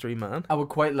Mead, a mystery man. I would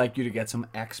quite like you to get some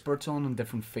experts on in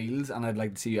different fields, and I'd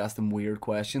like to see you ask them weird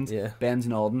questions. Yeah. Ben's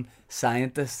nodding.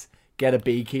 Scientists, get a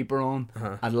beekeeper on.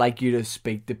 Uh-huh. I'd like you to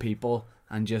speak to people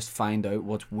and just find out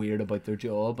what's weird about their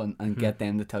job and get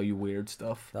them to tell you weird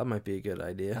stuff. That might be a good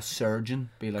idea. A surgeon,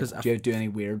 be like, 'Cause I do you do any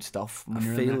weird stuff when I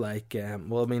you're in feel there? like,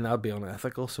 well, I mean, that'd be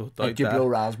unethical, so doubt Like, do you that. blow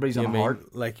raspberries You on a mean,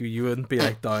 heart? like you wouldn't be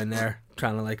like down there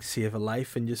trying to like save a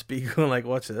life and just be going like,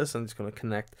 watch this, I'm just going to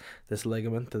connect this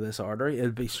ligament to this artery.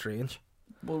 It'd be strange.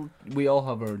 Well, we all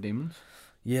have our demons.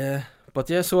 Yeah, but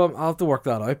yeah, so I'll have to work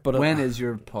that out. But When is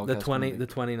your podcast? the gonna be?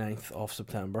 29th of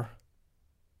September?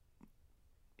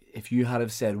 If you had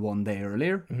have said one day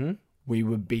earlier, Mm-hmm. we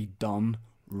would be done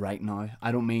right now.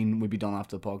 I don't mean we'd be done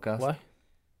after the podcast. Why?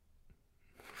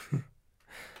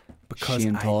 Because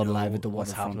Shane I Todd know live at the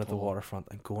what's waterfront. happening at the Paul. waterfront.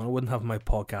 I'm going. I wouldn't have my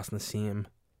podcast on the same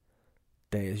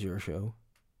day as your show.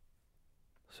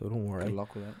 So don't worry. Good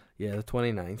luck with that. Yeah, the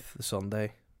 29th, the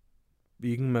Sunday.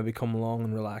 You can maybe come along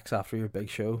and relax after your big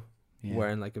show, Yeah.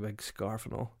 wearing like a big scarf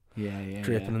and all, Yeah.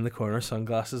 draping in the corner,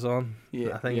 sunglasses on.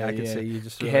 Yeah, I think yeah, I can yeah. see you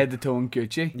just Head to toe in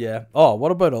Gucci. Yeah. Oh,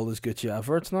 what about all those Gucci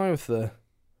adverts now with the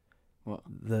What?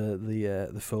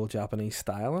 the full Japanese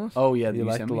style in it? Oh yeah, you you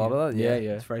liked sent a me, lot of that. Yeah, Yeah,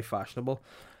 yeah. It's very fashionable.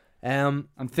 I'm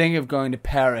thinking of going to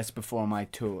Paris before my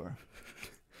tour.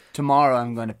 Tomorrow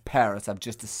I'm going to Paris. I've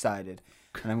just decided,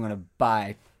 and I'm going to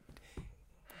buy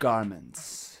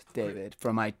garments, David,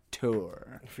 for my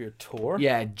tour. For your tour?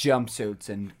 Yeah, jumpsuits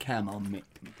and camel meat.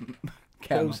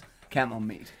 Camel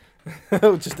meat.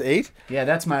 Just to eat? Yeah,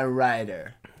 that's my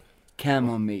rider.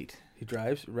 Camel meat. He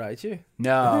rides you.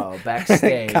 No,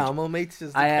 backstage. Camel meat's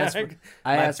is the I asked gag.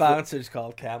 I My asked for, bouncer's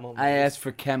called camel meat. I asked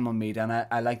for camel meat, and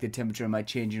I like the temperature in my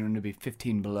changing room to be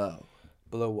 15 below.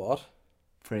 Below what?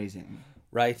 Freezing.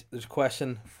 Right, there's a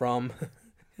question from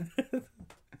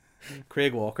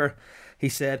Craig Walker. He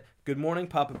said, "Good morning,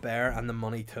 Papa Bear and the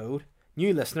Money Toad.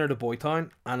 New listener to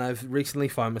Boytown, and I've recently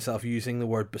found myself using the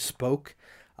word bespoke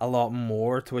a lot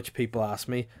more, to which people ask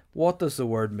me, what does the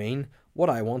word mean? What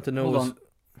I want to know Hold is..." on.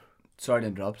 Sorry to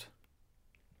interrupt.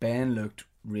 Ben looked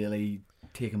really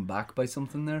taken back by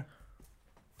something there.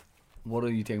 What are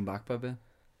you taken back by, Ben?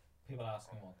 People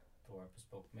asking what the word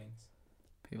bespoke means.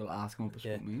 People asking what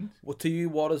bespoke Yeah. means? Well, to you,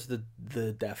 what is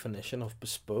the definition of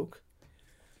bespoke?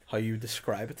 How you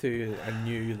describe it to a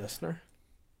new listener?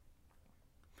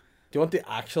 Do you want the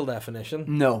actual definition?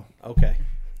 No, Okay.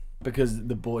 because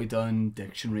the Boytown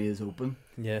dictionary is open.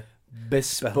 Yeah.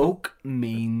 Bespoke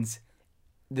means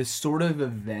the sort of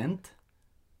event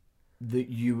that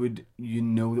you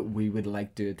know that we would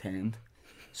like to attend.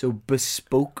 So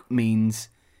bespoke means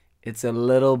it's a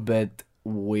little bit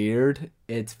weird.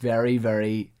 It's very,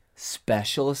 very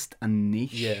specialist and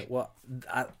niche. Yeah. Well,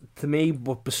 to me,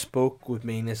 what bespoke would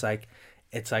mean is like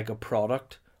it's like a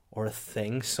product or a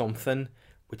thing, something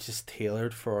which is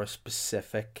tailored for a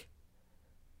specific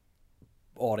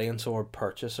audience or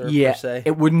purchaser, Yeah, per se.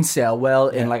 it wouldn't sell well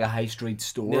in Yeah. like a high street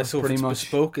store. Yeah, so if pretty it's much.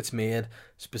 bespoke, it's made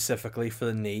specifically for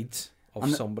the needs of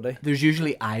And somebody. There's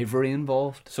usually ivory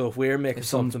involved. So if we're making If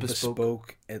something's something bespoke.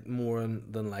 bespoke, it more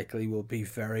than likely will be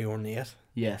very ornate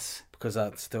Yes. because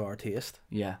that's to our taste.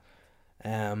 Yeah.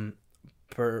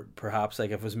 Perhaps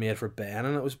like if it was made for Ben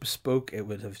and it was bespoke, it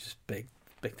would have just big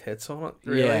tits on it.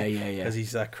 Really. Yeah, yeah, yeah. Because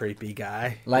he's that creepy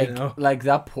guy. Like you know? like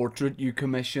that portrait you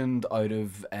commissioned out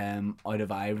of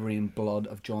ivory and blood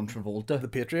of John Travolta. The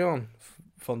Patreon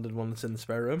funded one that's in the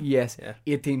spare room. Yes. Yeah.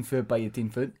 18 foot by 18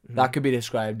 foot. Mhm. That could be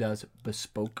described as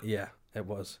bespoke. Yeah, it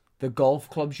was. The golf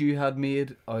clubs you had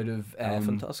made out of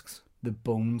Elephant tusks. the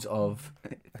bones of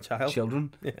A child.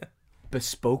 children. Yeah.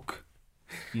 Bespoke.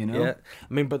 You know? Yeah.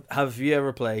 I mean, but have you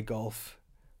ever played golf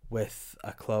with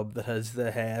a club that has the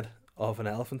head of an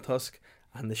elephant tusk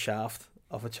and the shaft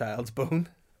of a child's bone?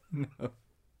 No.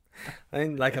 I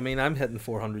mean, I'm hitting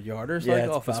 400 yarders Yeah, like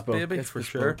it's off that bespoke. baby It's for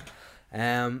bespoke.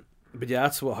 sure. But yeah,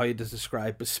 that's how you just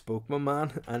describe bespoke, my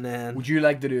man. And then Would you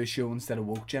like to do a show instead of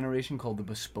Woke Generation called the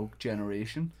Bespoke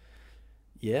Generation?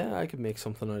 yeah, I could make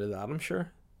something out of that, I'm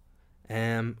sure.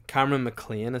 Cameron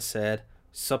McLean has said,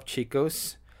 "Sup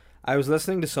Chicos, I was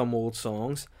listening to some old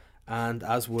songs, and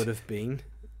as would have been,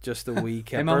 just a wee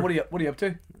kipper." Hey man, what are you up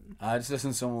to? I just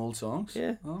listen to some old songs.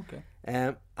 Yeah. Oh,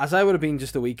 okay. As I would have been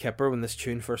just a wee kipper when this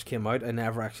tune first came out, I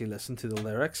never actually listened to the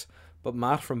lyrics, but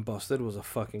Matt from Busted was a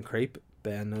fucking creep.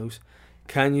 Ben knows.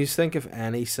 Can you think of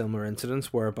any similar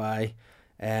incidents whereby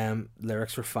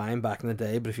lyrics were fine back in the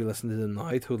day, but if you listen to them now,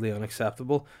 totally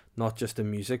unacceptable, not just in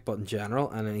music but in general?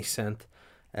 And then he sent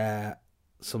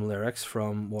some lyrics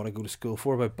from What I Go to School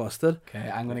For by Busted. Okay,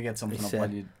 I'm gonna get something He up said-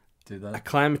 while you do I that.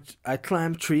 climb a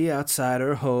tree outside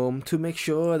her home to make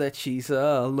sure that she's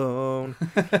alone.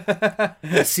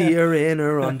 I see her in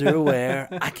her underwear.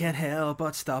 I can't help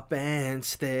but stop and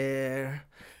stare.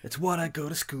 It's what I go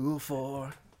to school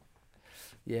for.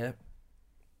 Yeah.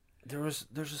 There's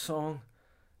a song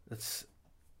that's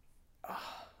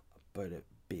about a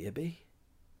baby.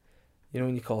 You know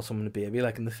when you call someone a baby,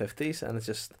 like in the 50s, and it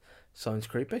just sounds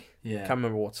creepy. Yeah. Can't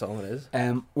remember what song it is.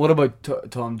 What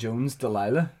about Tom Jones,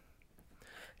 Delilah?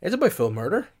 It's about full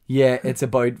murder. Yeah, it's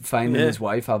about finding Yeah. his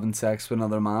wife having sex with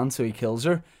another man, so he kills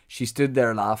her. She stood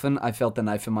there laughing. I felt the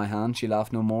knife in my hand. She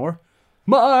laughed no more.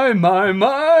 My,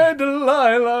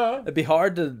 Delilah. It'd be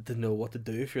hard to know what to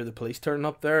do if you're the police turning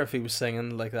up there if he was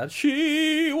singing like that.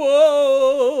 She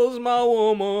was my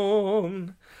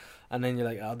woman. And then you're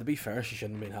like, oh, to be fair, she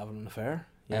shouldn't have been having an affair.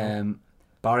 You know?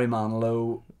 Barry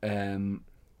Manilow,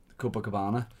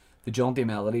 Copacabana. The jaunty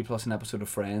melody plus an episode of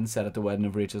Friends set at the wedding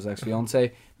of Rachel's ex-fiance.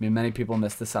 I mean, many people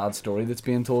miss the sad story that's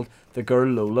being told. The girl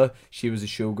Lola, she was a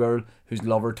showgirl whose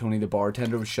lover Tony the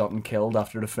bartender was shot and killed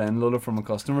after the friend Lola from a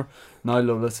customer. Now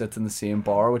Lola sits in the same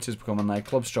bar, which has become a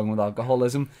nightclub, struggling with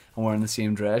alcoholism and wearing the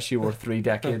same dress she wore 3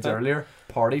 decades earlier.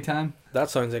 Party time.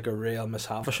 That sounds like a real Miss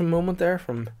Havisham moment there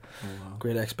from Oh,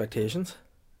 Great Expectations.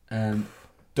 wow.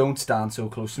 Don't Stand So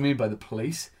Close to Me by The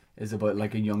Police is about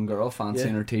like a young girl fancying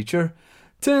Yeah. her teacher.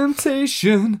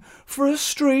 Temptation,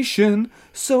 frustration,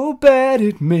 so bad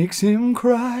it makes him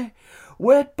cry.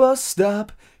 Wet bus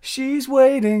stop, she's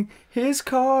waiting, his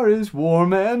car is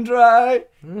warm and dry.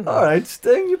 Alright,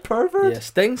 Sting, you pervert. Yeah,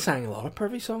 Sting sang a lot of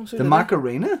pervy songs. The didn't he?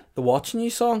 Macarena? The Watching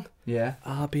You song. Yeah.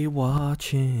 I'll be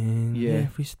watching Yeah.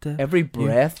 every step. Every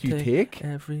breath you take.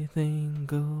 Every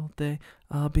single day.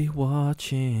 I'll be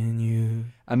watching you.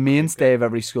 A mainstay of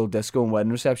every school disco and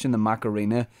wedding reception, the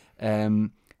Macarena,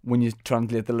 when you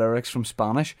translate the lyrics from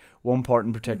Spanish, one part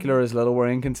in particular is a little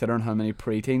worrying considering how many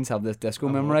preteens have this disco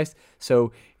memorized.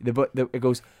 So it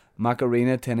goes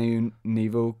Macarena tiene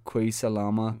Nivo qui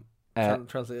salama.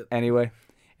 Translate. Anyway,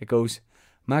 it goes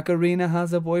Macarena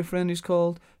has a boyfriend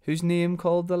whose name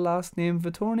called the last name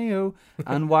Vittorino,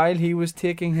 and while he was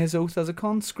taking his oath as a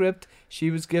conscript, she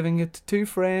was giving it to 2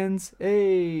 friends.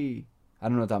 Hey. I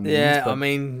don't know what that means. Yeah, but I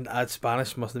mean,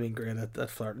 Spanish must have been great at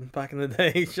flirting back in the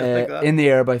day. Shit like that. In the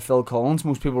Air by Phil Collins.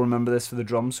 Most people remember this for the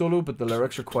drum solo, but the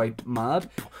lyrics are quite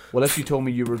mad. Well, if you told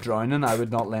me you were drowning, I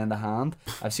would not lend a hand.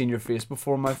 I've seen your face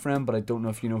before, my friend, but I don't know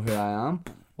if you know who I am.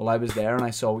 Well, I was there and I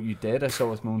saw what you did. I saw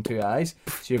it with my own 2 eyes.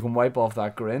 So you can wipe off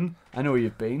that grin. I know where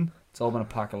you've been. It's all been a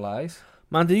pack of lies.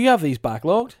 Man, do you have these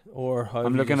backlogged or how?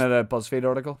 I'm looking at a BuzzFeed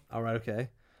article. All right, okay.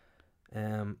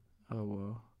 Oh,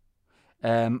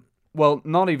 whoa. Well,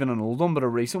 not even an old one, but a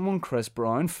recent one. Chris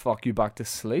Brown, Fuck You Back to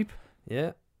Sleep.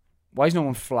 Yeah. Why is no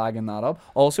one flagging that up?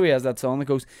 Also, he has that song that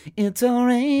goes, It's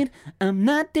alright, I'm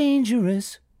not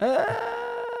dangerous.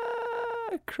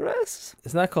 Chris.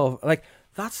 Isn't that called like?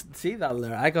 See that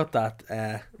lyric? I got that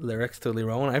lyrics totally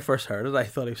wrong. When I first heard it, I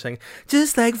thought he was singing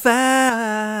just like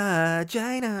vagina.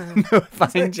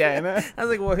 Vagina. I was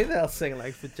like, well, who the hell's singing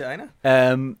like vagina?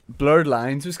 Blurred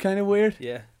Lines was kind of weird.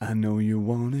 Yeah. I know you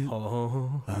want it.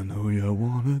 Oh. I know you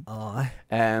want it. Oh.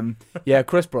 Yeah,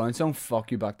 Chris Brown song,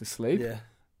 Fuck You Back to Sleep. Yeah.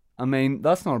 I mean,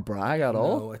 that's not a brag at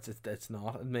all. No, it's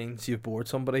not. It means you've bored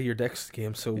somebody. Your dick's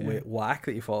game so Yeah. whack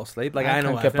that you fall asleep. Like I know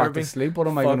can't I've get never back been to sleep. What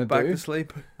am I going to back do? to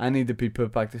sleep. I need to be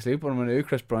put back to sleep. What am I going to do?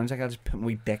 Chris Brown's like, I'll just put my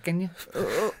wee dick in you.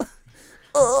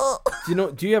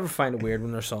 Do you ever find it weird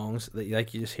when there's songs that you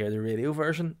just hear the radio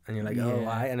version and you're like, oh, Yeah.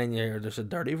 why? And then you hear there's a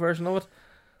dirty version of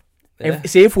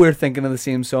it. If we're thinking of the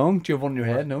same song, do you have one in your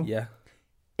head? No. Yeah.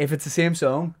 If it's the same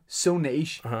song, so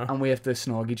niche, Uh-huh. and we have to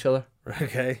snog each other.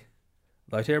 Okay.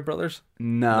 Light Hair Brothers.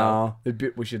 No.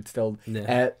 We should still.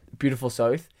 Yeah. Beautiful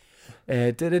South.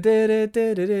 Don't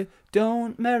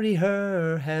marry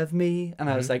her, have me. And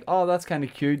I was like, oh, that's kind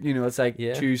of cute. You know, it's like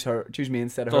Yeah. choose me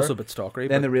instead of It's her. also a bit stalkery.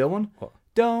 Then but- the real one. What?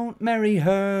 Don't marry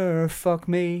her, fuck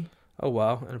me. Oh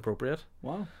wow, inappropriate.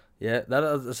 Wow. Yeah,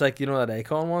 it's like you know that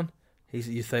Akon one.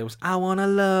 You say it was I wanna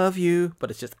love you, but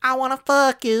it's just I wanna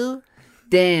fuck you.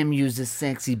 Damn, you's a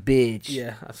sexy bitch.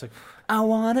 Yeah, that's like I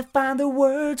wanna find the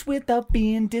words without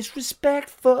being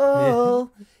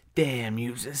disrespectful. Damn,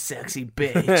 you's a sexy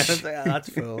bitch. it's like, that's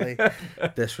fully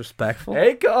disrespectful.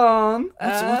 Hey, Con.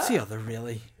 What's the other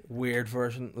really weird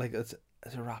version? Like it's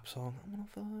a rap song. I wanna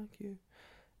fuck you.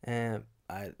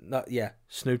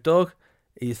 Snoop Dogg.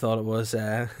 He thought it was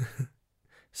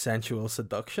sensual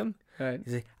seduction. Right.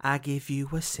 He's like, I give you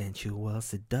a sensual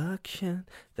seduction.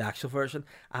 The actual version,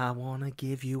 I wanna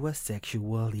give you a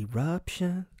sexual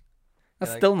eruption.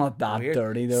 That's Like, still not that weird.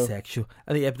 dirty though. Sexual.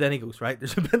 And but then he goes, right,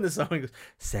 there's a bit in the song, he goes,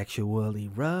 sexual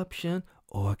eruption,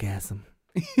 orgasm.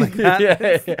 Like that. yeah,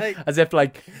 It's yeah. like- As if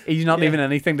like he's not Yeah. leaving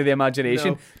anything to the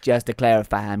imagination. No. Just to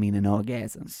clarify, I mean an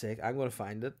orgasm. Sick. I'm gonna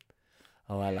find it.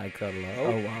 Oh, I like that a lot. Oh.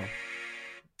 Oh wow.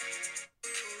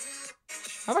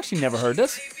 I've actually never heard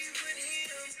this.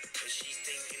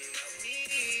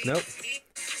 Nope.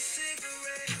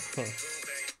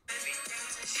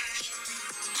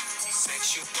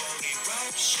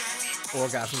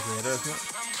 Orgasm's later, isn't it?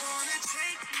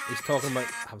 He's talking about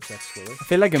having sex slowly. I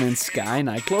feel like I'm in Sky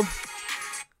nightclub.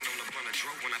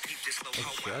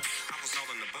 Oh shit.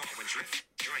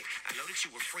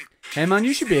 Hey man,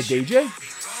 you should be a DJ.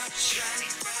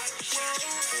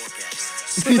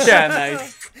 Yeah,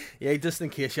 nice. Yeah, just in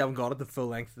case you haven't got it the full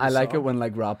length. Of the I like it song. when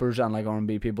like rappers and like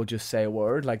R&B people just say a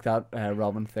word like that.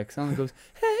 Robin Thicke song goes,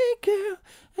 "Hey girl,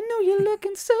 I know you're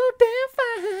looking so damn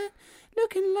fine,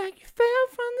 looking like you fell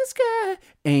from the sky,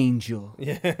 angel."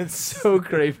 Yeah, It's so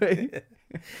creepy.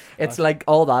 It's like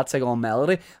all that's like all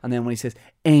melody, and then when he says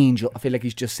angel, I feel like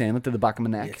he's just saying it to the back of my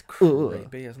neck. it's Ugh.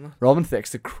 creepy, isn't it? Robin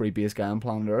Thicke's the creepiest guy on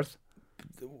planet Earth.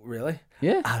 Really?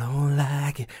 Yeah. I don't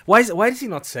like it. Why does he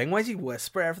not sing? Why does he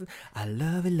whisper everything? I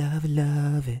love it, love it,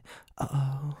 love it.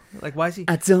 Oh, like why is he?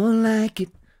 I don't like it.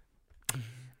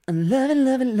 I love it,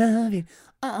 love it, love it.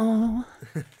 Oh,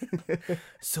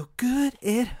 So good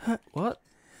it hurt. What?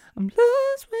 I'm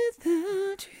lost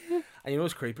without you. And you know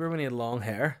what's creepier when he had long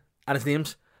hair and his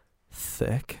name's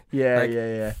Thick. Yeah, Like,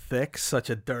 yeah. Thick's such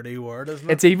a dirty word, isn't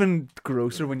it? It's even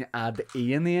grosser when you add the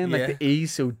E in the end. Yeah. Like the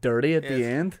E's so dirty at the Yes.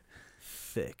 end.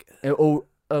 Thick. Oh,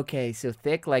 Okay, so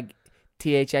thick like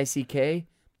THICK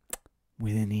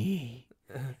with an E.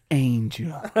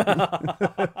 Angel.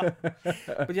 But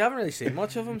you haven't really seen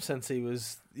much of him since he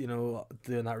was,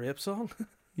 doing that rape song.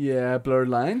 Yeah, Blurred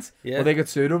Lines. Yeah. Well, they got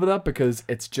sued over that because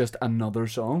it's just another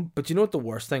song. But you know what the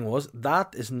worst thing was?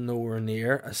 That is nowhere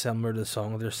near as similar to the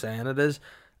song they're saying it is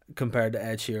compared to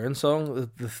Ed Sheeran's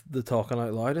song, the Talking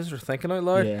Out Loud is, or Thinking Out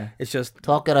Loud. Yeah. It's just,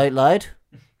 Talk it out loud.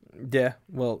 yeah,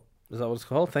 well, is that what it's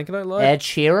called? Thinking Out Loud? Ed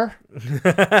Sheeran.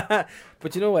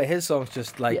 But you know what? His song's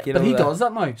just like, Yeah, you know. but he does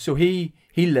that now. So he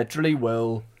literally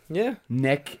will Yeah.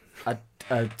 nick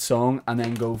a song and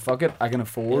then go, fuck it, I can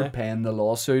afford Yeah. paying the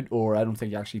lawsuit, or I don't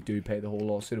think you actually do pay the whole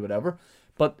lawsuit or whatever.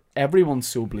 But everyone's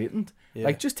so blatant. Yeah.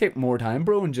 Like, just take more time,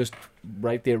 bro, and just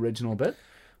write the original bit.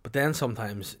 But then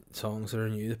sometimes songs that are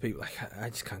new to people, like, I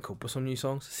just can't cope with some new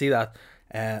songs. See that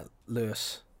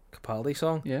Lewis Capaldi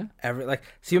song? Yeah.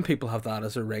 See when people have that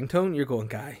as a ringtone, you're going,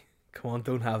 guy, come on,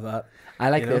 don't have that. I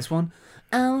like You know? this one.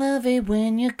 I love it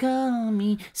when you call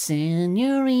me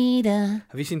Senorita.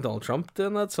 Have you seen Donald Trump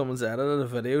doing that? Someone's edited a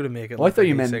video to make it. Oh, I look thought like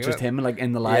you he's meant singing just it. him, like,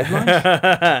 in the live lounge.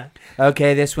 Yeah.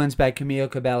 Okay, this one's by Camille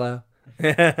Cabello.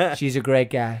 She's a great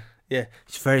guy. Yeah,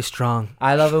 it's very strong.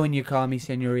 I love it when you call me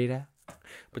Senorita.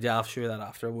 But yeah, I'll show you that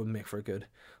after. It wouldn't make for a good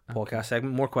podcast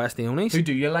segment. More questiones. Who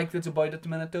do you like that's about at the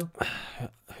minute, though?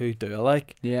 Who do I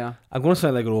like? Yeah. I'm going to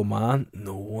sound like an old man.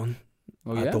 No one.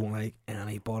 Oh, I yeah? don't like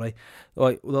anybody.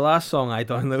 Right, well, the last song I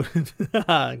downloaded,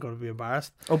 I'm going to be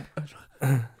embarrassed. Oh,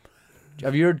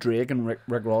 have you heard Drake and Rick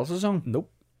Ross's song?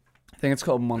 Nope. I think it's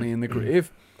called Money in the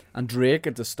Grave. And Drake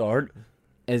at the start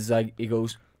is like, he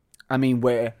goes, I mean,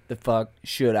 where the fuck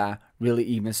should I really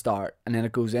even start? And then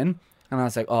it goes in, and I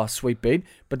was like, oh, sweet beat.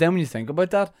 But then when you think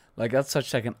about that, like, that's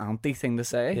such like an anti thing to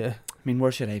say. Yeah. I mean,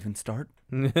 where should I even start?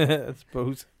 I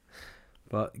suppose.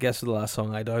 But guess what the last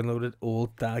song I downloaded?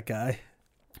 Old That Guy.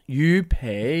 You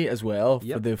pay as well for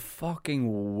Yep. the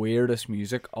fucking weirdest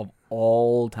music of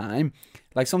all time.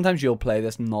 Like, sometimes you'll play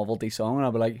this novelty song, and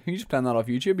I'll be like, "Are you just playing that off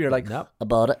YouTube?" You're like, Nope. "I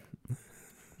bought it."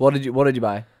 What did you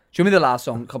buy? Show me the last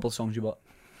song, couple of songs you bought.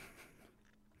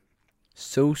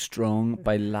 So Strong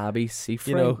by Labby Seafray.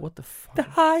 You know, what the fuck? The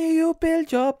higher you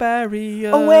build your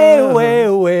barrier, Away, away,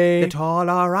 away. the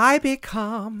taller I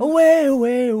become. Away,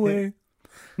 away, away.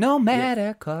 No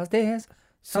matter, cause there's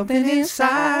Something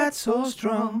inside so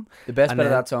strong. The best And bit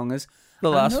of then- that song is The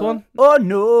last one. Oh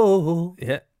no.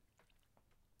 Yeah.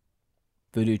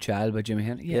 Voodoo Child by Jimi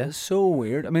Hendrix. Yeah, Yeah. it's so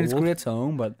weird. I mean, it's a Old. great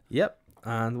song, but Yep.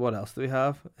 And what else do we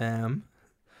have?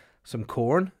 Some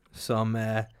Korn, some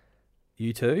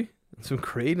U2, and some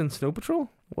Creed and Snow Patrol.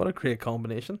 What a great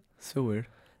combination. so weird.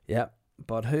 Yeah.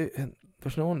 But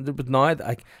there's no one. But now,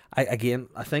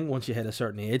 I think once you hit a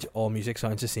certain age, all music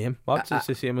sounds the same. What's it's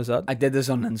the same as that? I did this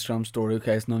on Instagram story,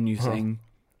 okay, it's not a new Uh-huh. thing,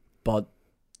 but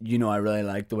you know I really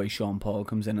like the way Sean Paul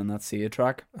comes in that Sia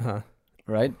track, Uh-huh.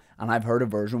 right? And I've heard a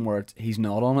version where he's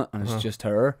not on it and it's Uh-huh. just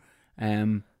her.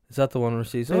 Is that the one where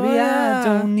she's Baby, I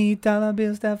don't need dollar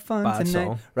bills to have fun bad tonight,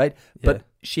 song? right? Yeah. But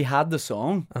she had the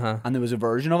song Uh-huh. and there was a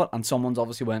version of it, and someone's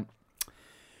obviously went,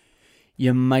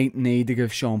 you might need to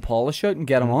give Sean Paul a shout and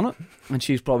get him on it. And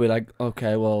she's probably like,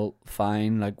 okay, well,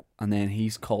 fine. Like, and then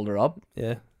he's called her up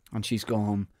Yeah. and she's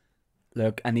gone,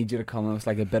 look, I need you to come. And it's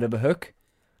like a bit of a hook.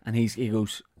 And he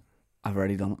goes, I've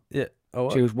already done it. Yeah. Oh.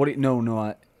 She goes, what do you,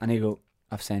 no. And he go,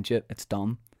 I've sent you it. It's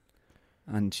done.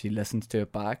 And she listens to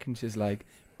it back and she's like,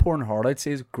 pouring her heart out.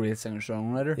 She's a great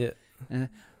singer-songwriter. Yeah.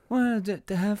 Wanted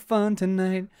to have fun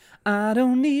tonight. I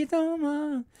don't need no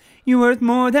more. You're worth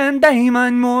more than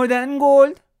diamond, more than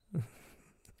gold.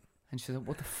 And she's like,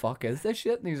 what the fuck is this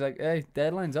shit? And he's like, hey,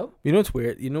 deadline's up. You know what's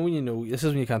weird? You know when this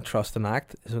is when you can't trust an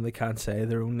act, is when they can't say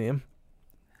their own name.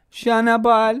 Shana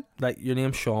Paul. Like your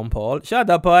name's Sean Paul. Shut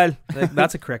up, Paul. Like,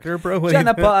 that's a cricketer, bro.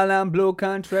 Shana Paul and Blue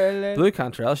Cantrell. Blue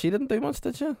Cantrell. She didn't do much,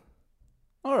 did she?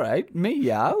 Alright,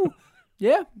 meow.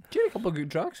 Yeah, she had a couple of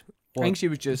good tracks. I think she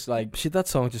was just like, That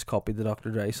song just copied the Dr.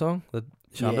 Dre song that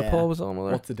Shonda Yeah. Paul was on with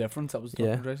her. what's the difference? That was the Yeah.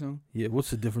 Dr. Dre song. Yeah, what's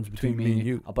the difference between me and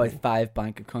you? About 5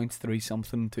 bank accounts, 3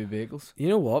 something, 2 vehicles. You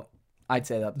know what? I'd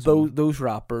say that. Those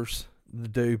rappers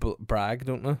do brag,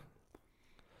 don't they?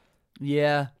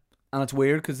 Yeah. And it's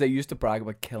weird because they used to brag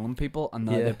about killing people, and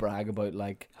now Yeah. they brag about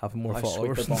like Having more how sweet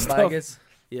followers their and bum stuff. bag is.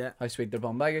 Yeah. How sweet their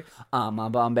bum bag is. I'm a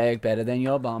bum bag better than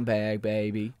your bum bag,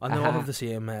 baby. And they all Aha. have the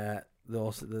same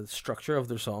the structure of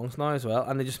their songs now as well,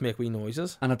 and they just make wee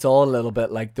noises. And it's all a little bit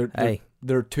like Hey.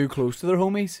 they're too close to their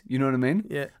homies. You know what I mean?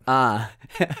 Yeah. I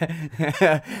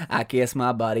kiss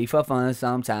my buddy for fun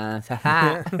sometimes.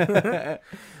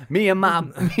 me and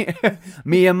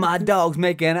my dogs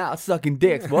making out sucking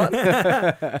dicks. What?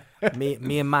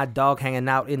 me and my dog hanging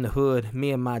out in the hood.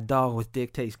 Me and my dog with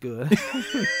dick tastes good.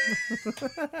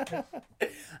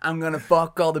 I'm gonna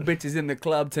fuck all the bitches in the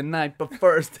club tonight, but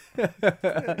first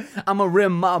I'ma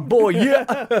rim my boy.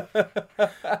 Yeah.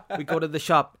 We go to the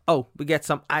shop. Oh, we get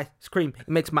some ice cream. cream.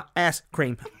 It makes my ass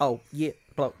cream. Oh yeah,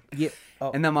 blow, yeah.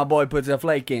 Oh. And then my boy puts a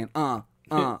flake in.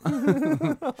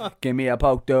 Give me a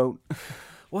poke, dude.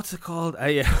 What's it called?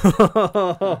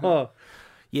 Yeah.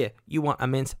 Yeah, you want a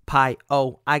mince pie?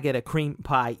 Oh, I get a cream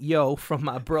pie. Yo, from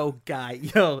my bro guy.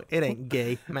 Yo, it ain't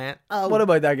gay, man. Oh. What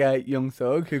about that guy, Young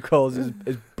Thug, who calls his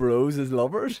bros his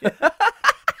lovers? He's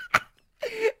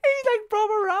like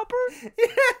proper rapper.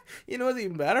 Yeah. You know what's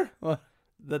even better? What?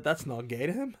 That's not gay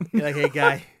to him. You're like, hey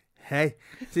guy, hey.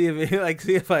 See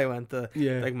if I went to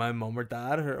like my mum or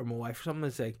dad or my wife or something.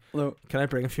 It's like, Look, can I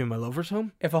bring a few of my lovers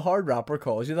home? if a hard rapper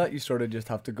calls you that, you sort of just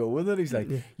have to go with it. He's like,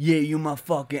 yeah, you my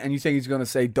fucking, and you think he's gonna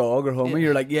say dog or homie.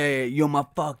 You're like, yeah, you're my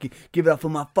fucking, give it up for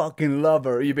my fucking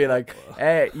lover. You'd be like,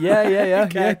 hey,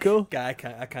 yeah, cool. Guy,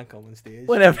 I can't come on stage.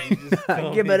 Whatever. You just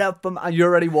call Give me. it up for my, you're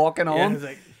already walking Yeah, on. it's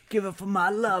like, Give it for my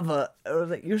lover. I was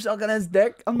like, you're sucking his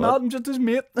dick. I'm not. I'm just his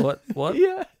mate. what? What?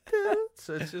 Yeah.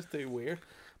 So it's just too weird.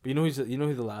 But you know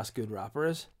who the last good rapper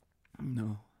is?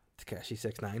 No. Tekashi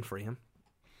 6ix9ine. Free him.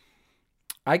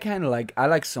 I kind of like. I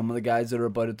like some of the guys that are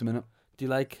about at the minute. Do you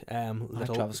like I like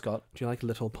Little? Travis Scott. Do you like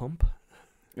Little Pump?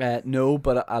 No,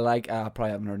 but I like. I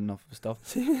probably haven't heard enough of his stuff.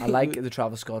 I like the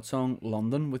Travis Scott song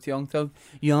 "London" with Young Thug.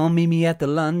 Y'all meet me at the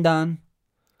London.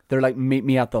 They're like, meet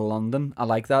me at the London. I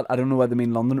like that. I don't know whether they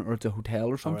mean London or it's a hotel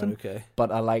or something. Alright, okay. But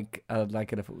I'd like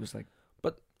it if it was like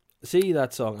See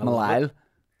that song? I love it. Malile.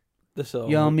 The song.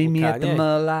 Y'all meet with me at the Kanye.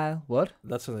 Malile. What?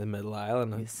 That's in the Middle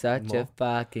Island. You're such a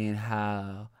fucking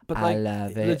hoe. But I like,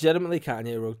 love it. legitimately,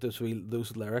 Kanye wrote those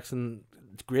lyrics, and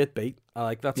it's a great beat. I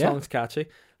like that Yeah. song. It's catchy.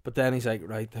 But then he's like,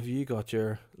 right, have you got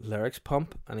your lyrics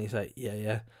pump? And he's like,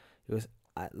 yeah. He goes,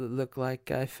 I look like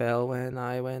I fell when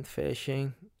I went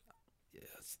fishing.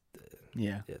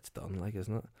 Yeah. It's done, like,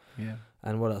 isn't it? Yeah.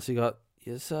 And what else you got?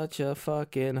 You're such a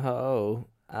fucking hoe.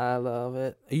 I love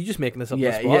it. Are you just making this up on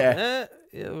Yeah, the spot? yeah.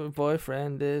 Your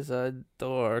boyfriend is a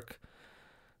dork.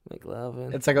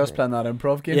 McLovin. It's like us playing that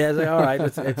improv game. Yeah, it's like, alright,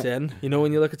 it's in. You know,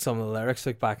 when you look at some of the lyrics,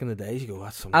 like back in the days, you go,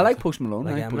 that's some. I like Post Malone.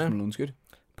 Like I think Post Eminem. Malone's good.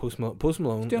 Post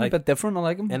Malone. He's doing Like, a bit different. I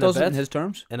like him. in a Does it in bit. his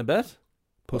terms. in a bit,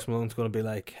 Post Malone's going to be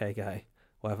like, hey guy,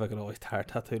 why have I got always hair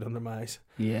tattooed under my eyes?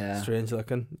 Yeah. Strange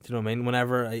looking. Do you know what I mean?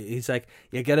 Whenever he's like,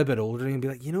 you get a bit older and you'll be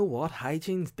like, you know what,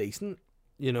 hygiene's decent.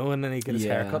 You know, and then he get his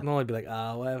Yeah. haircut and all, I'd be like,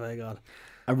 why have I got?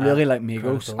 I really like Crown of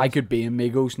Migos. Thorns. I could be in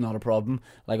Migos, not a problem.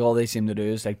 Like all they seem to do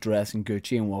is like dress in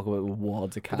Gucci and walk away with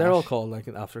wads of cash. They're all called like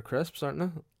After Crisps, aren't they?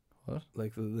 What?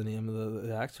 Like the name of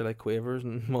the acts are like Quavers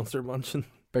and Monster Munch and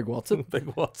Big what's it? Big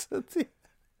What's It.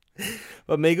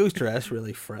 But Migos dress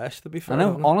really fresh, to be fair. I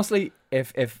know. don't they? Honestly,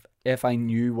 if I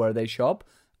knew where they shop,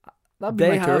 that'd be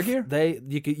They my tour have gear.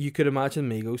 you could imagine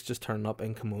Migos just turning up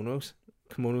in kimonos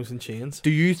and chains. Do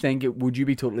you think would you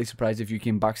be totally surprised if you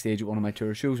came backstage at one of my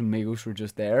tour shows and Migos were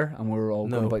just there and we were all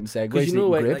No. going about in segways Because and you know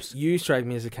eating what, grapes? like, you strike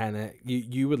me as a kind of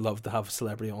you would love to have a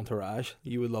celebrity entourage.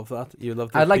 You would love that. You would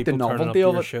love. To I'd have like the people turning up novelty to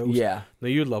of your it. shows. Yeah. No,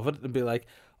 you'd love it. It'd be like,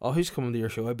 oh, who's coming to your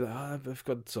show? I'd be like, I've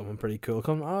got something pretty cool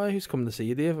coming. Oh, who's coming to see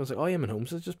you, Dave? I was like, oh, yeah,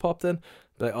 Holmes has just popped in.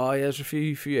 Be like, oh, yeah, there's a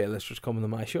few A-listers coming to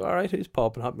my show. All right, who's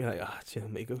popping up? And you're like, it's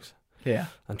Migos Yeah.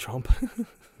 and Trump.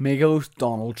 Migos,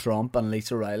 Donald Trump, and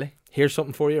Lisa Riley. Here's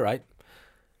something for you, right?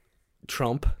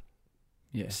 Trump,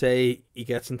 Yeah. say he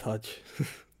gets in touch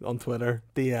on Twitter,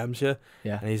 DMs you,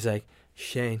 Yeah. and he's like,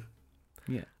 Shane,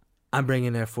 Yeah. I'm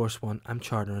bringing Air Force One. I'm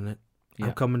chartering it. Yeah.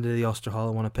 I'm coming to the Ulster Hall.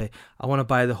 I want to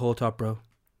buy the whole top row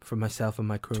for myself and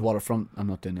my It's crew. waterfront. I'm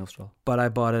not doing Ulster. But I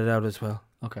bought it out as well.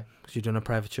 Okay. Because you're doing a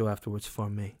private show afterwards for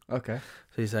me. Okay.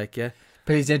 So he's like, yeah.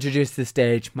 Please introduce to the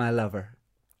stage my lover.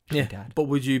 Yeah. My dad. But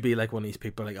would you be like one of these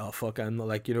people like, oh, fuck, I'm not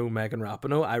like, you know, Megan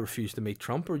Rapinoe, I refuse to meet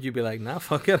Trump? Or would you be like, nah,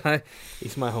 fuck it,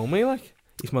 he's my homie, like,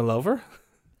 he's my lover?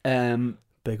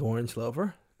 Big orange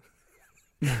lover.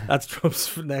 That's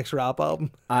Trump's next rap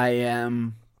album. I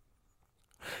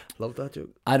Love that joke.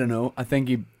 I don't know. I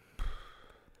think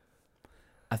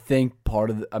part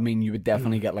of I mean, you would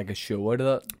definitely get like a show out of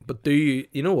that. But do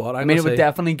you know what? I mean, it would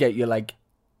definitely get you like,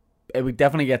 it would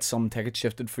definitely get some tickets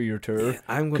shifted for your tour.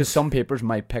 I'm going Because some papers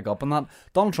might pick up on that.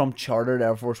 Donald Trump chartered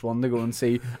Air Force One to go and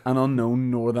see an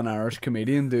unknown Northern Irish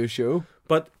comedian do a show.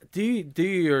 But do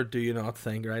you or do you not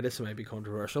think, right, this might be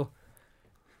controversial,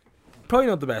 probably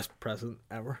not the best president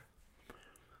ever,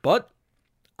 but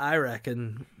I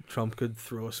reckon Trump could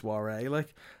throw a soiree.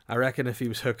 Like, I reckon if he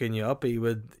was hooking you up, he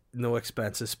would, no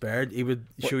expenses spared, he would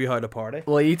show you how to party.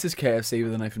 Well, he eats his KFC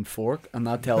with a knife and fork, and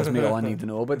that tells me all I need to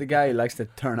know about the guy. He likes to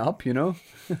turn up, you know.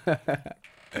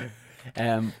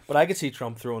 But I could see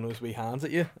Trump throwing those wee hands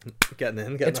at you, and getting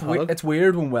It's a hug. it's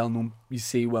weird when you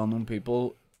see well-known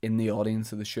people in the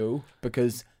audience of the show,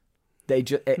 because they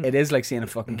it is like seeing a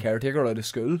fucking caretaker out of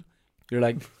school. You're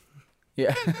like,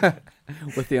 Yeah.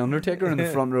 With the Undertaker in the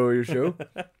front row of your show.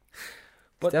 But-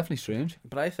 It's definitely strange.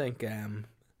 But I think,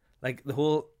 like the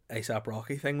whole ASAP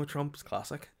Rocky thing with Trump is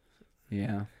classic.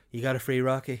 Yeah. You got a free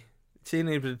Rocky. Seeing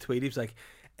him with the tweet, he was like,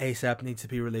 ASAP needs to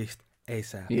be released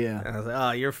ASAP. Yeah. And I was like,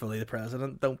 oh, you're fully the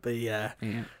president. Don't be Yeah.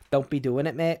 doing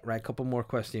it, mate. Right, couple more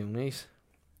questions.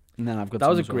 And then I've got That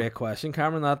was a some as well. great question,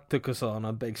 Cameron. That took us on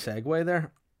a big segue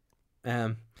there.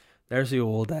 There's the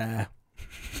old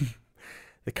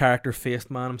the character faced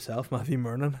man himself, Matthew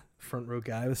Mernon, front row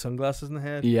guy with sunglasses in the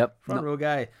head. Yep. Front row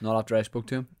guy. Not after I spoke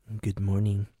to him. Good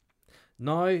morning.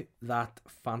 Now that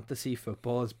fantasy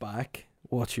football is back,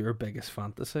 what's your biggest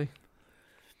fantasy?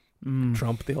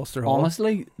 Trump, the Ulster Hall.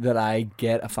 Honestly, that I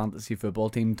get a fantasy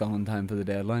football team done in time for the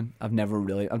deadline. I've never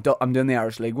really. I'm doing the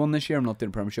Irish League one this year. I'm not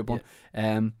doing the Premiership one.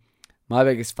 My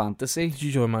biggest fantasy. Did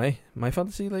you join my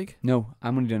fantasy league? No,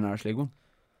 I'm only doing the Irish League one.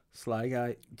 Sly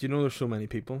guy. Do you know there's so many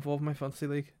people involved in my fantasy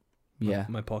league? Yeah.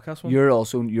 My podcast one?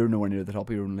 You're nowhere near the top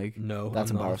of your own league. No, That's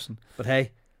I'm not. embarrassing. But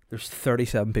hey, there's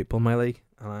 37 people in my league,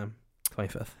 and I'm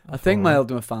 25th. I think my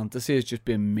ultimate fantasy is just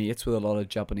being mates with a lot of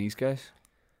Japanese guys.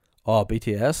 Oh,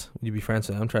 BTS. Would you be friends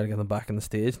with them? Try to get them back on the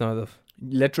stage now they've...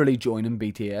 Literally joining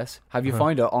BTS. Have you Uh-huh.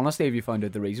 found out? Honestly, have you found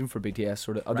out the reason for BTS?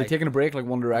 Sort of, are they Right. taking a break like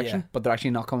One Direction, Yeah. but they're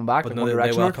actually not coming back But like no, One they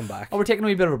Direction? will are? come back. Oh, we're taking a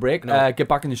wee bit of a break. No. Get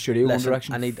back in the studio. Listen, One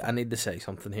Direction. I need to say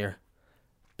something here.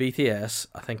 BTS,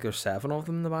 I think there's 7 of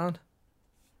them in the band.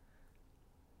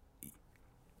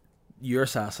 You're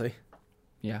sassy.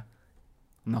 Yeah.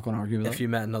 I'm not going to argue with If that. you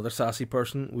met another sassy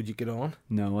person, would you get on?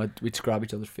 No, we'd scrap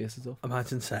each other's faces off.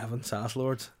 Imagine 7 sass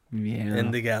lords Yeah.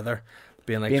 in together,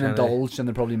 being like Being trying to- indulged, and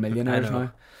they're probably millionaires I know.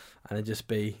 now. and it'd just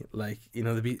be like, you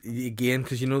know, they'd be again,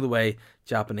 because you know the way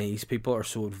Japanese people are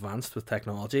so advanced with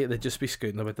technology, they'd just be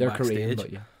scooting about the They're backstage. Korean,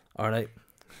 but yeah. All right,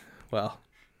 well,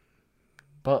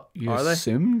 But you Are they?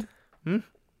 assumed? Hmm?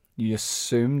 You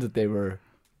assumed that they were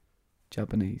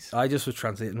Japanese. I just was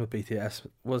translating what BTS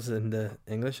was in the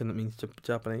English, and it means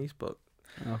Japanese, but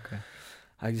Okay.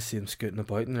 I just see them scooting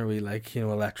about in their wee, like, you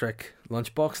know, electric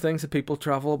lunchbox things that people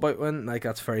travel about in. Like,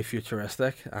 that's very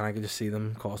futuristic, and I could just see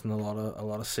them causing a lot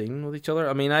of scene with each other.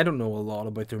 I mean, I don't know a lot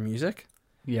about their music,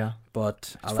 Yeah.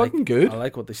 but It's fucking good. I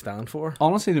like what they stand for.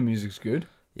 Honestly, the music's good.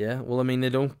 Yeah, well, I mean, they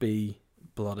don't be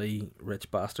bloody rich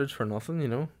bastards for nothing, you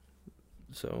know.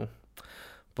 So,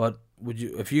 but would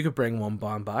you, if you could bring one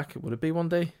band back, would it be One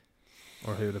Day,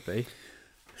 or who would it be?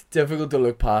 Difficult to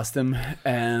look past them.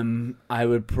 I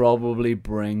would probably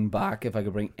bring back, if I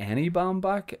could bring any band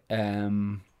back,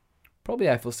 probably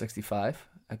Eiffel 65.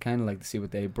 I kind of like to see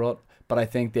what they brought, but I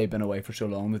think they've been away for so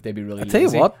long that they'd be really I tell you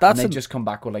lazy, what, that's and a- they just come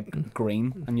back with like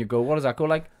green, and you go, what does that go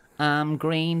like? I'm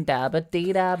green, dabba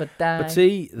dee dabba die. But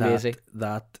see Lazy.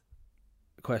 that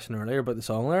question earlier about the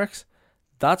song lyrics,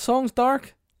 that song's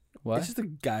dark. What? It's just a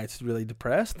guy that's really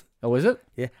depressed. Oh, is it?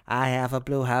 Yeah, I have a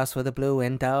blue house with a blue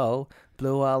window,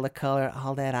 blue all the color,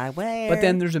 all that I wear. But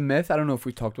then there's a myth, I don't know if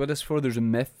we talked about this before, there's a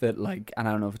myth that like, and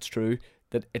I don't know if it's true,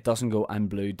 that it doesn't go I'm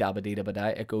blue, dabba dee dabba die,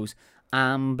 it goes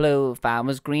I'm blue. If I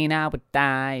was green, I would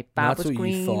die. If I That's was what you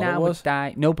green, thought I it would was?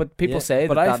 die. no, but people Yeah, say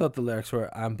but that. I thought the lyrics were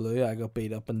 "I'm blue, I got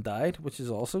beat up and died," which is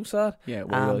also sad. Yeah,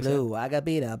 well, I'm really sad. blue. I got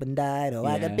beat up and died. Oh,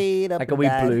 I Yeah. got beat up Like a and wee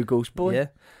died. blue ghost boy. Yeah,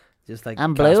 just like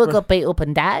I'm blue. I Casper. got beat up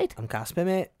and died. I'm Casper,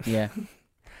 mate. Yeah.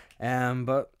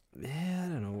 But yeah, I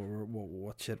don't know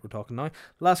what shit we're talking now.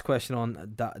 Last question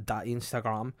on that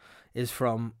Instagram is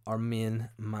from our main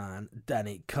man,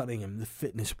 Danny Cunningham, the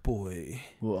fitness boy.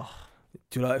 Whoa.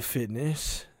 Do you like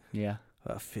fitness? Yeah.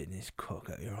 A fitness cock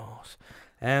out your ass.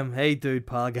 Hey dude,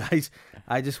 pal, guys.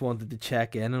 I just wanted to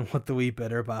check in on what the wee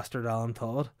bitter bastard Alan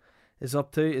Todd is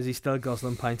up to. Is he still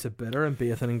guzzling pints of bitter and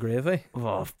bathing in gravy?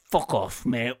 Oh, fuck off,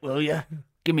 mate, will you?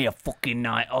 Give me a fucking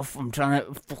night off. I'm trying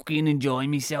to fucking enjoy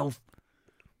myself.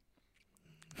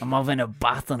 I'm having a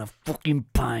bath and a fucking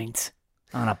pint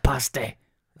and a pasty.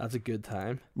 That's a good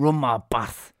time. Run my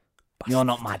bath. You're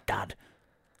not my dad.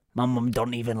 My mum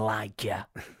don't even like you.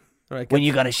 Right, When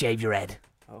you gonna shave your head?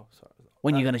 oh, sorry.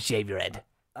 When you gonna shave your head?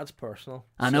 That's personal.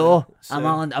 I know. Soon.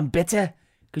 I'm bitter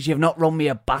because you've not run me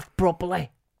a bath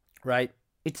properly. Right.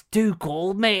 It's too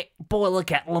cold, mate. Boil the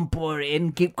kettle and pour it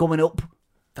in. Keep coming up.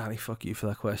 Danny, fuck you for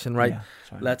that question. Right. Yeah,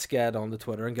 sorry. Let's get on the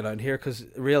Twitter and get out here because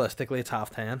realistically it's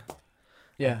 10:30.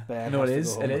 Yeah. Ben No, it has to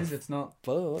is. go It home. is. It's not.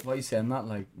 But Why are you saying that?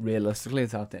 Like, realistically,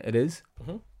 it's out there. It is.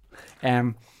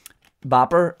 Mhm.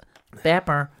 Bapper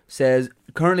says,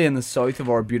 currently in the south of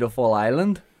our beautiful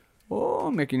island.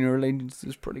 Oh, making your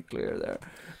allegiances pretty clear there.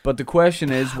 But the question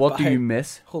is, what do Bye. you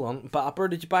miss? hold on, Bapper,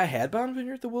 did you buy a headband when you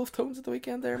were at the Wolf Tones at the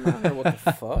weekend there, man? Or what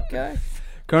the fuck, guy?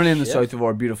 Currently in the Shit. south of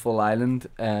our beautiful island.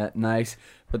 Nice.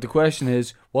 But the question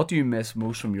is, what do you miss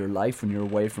most from your life when you're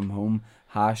away from home?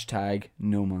 Hashtag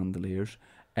no mandoliers.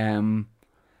 I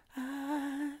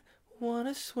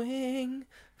wanna swing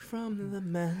from the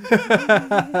man.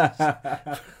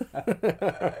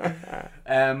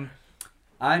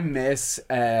 I miss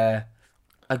a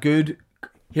good.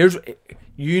 Here's,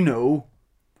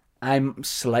 I'm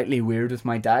slightly weird with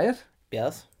my diet.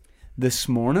 Yes. This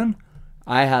morning,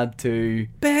 I had to.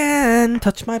 Ben,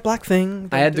 touch my black thing.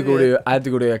 I had to go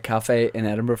to a cafe in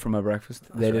Edinburgh for my breakfast.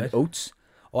 They did right. oats.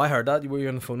 Oh, I heard that. Were you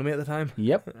on the phone to me at the time?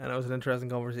 Yep. And it was an interesting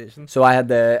conversation. So I had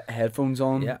the headphones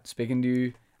on, Yeah. speaking to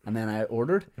you, and then I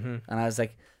ordered, Mm-hmm. and I was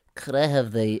like, Could I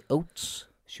have the oats?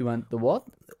 she went, the what?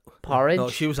 Porridge? No,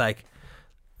 she was like,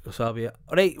 so I'll be,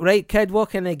 right, kid, what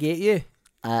can I get you?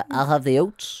 I'll have the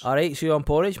oats. Alright, so you on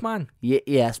porridge, man?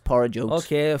 Yes, porridge oats.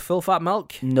 Okay, full fat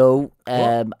milk. No,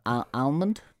 What?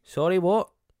 almond. Sorry, what?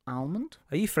 Almond?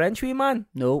 Are you French, wee man?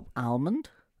 No, almond.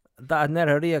 That I've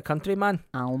never heard of your country, man.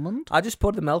 Almond. I just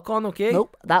poured the milk on, okay?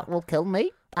 Nope, that will kill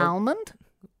me. Almond.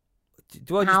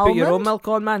 Do I just put your own Almond? milk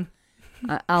on, man?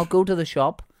 I'll go to the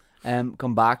shop.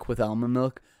 Come back with almond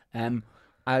milk.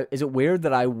 Is it weird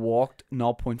that I walked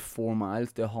 0.4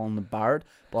 miles to Holland Barrett,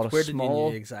 bought Where a did you know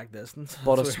small, the exact distance?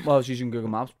 well, I That's was using Google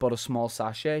Maps, bought a small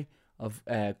sachet of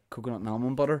coconut and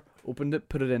almond butter, opened it,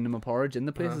 put it into my porridge in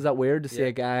the place. Uh-huh. Is that weird to see Yeah.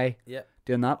 a guy Yeah.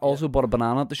 doing that? Also bought a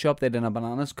banana at the shop. They didn't have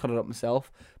bananas, cut it up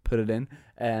myself, put it in.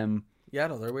 You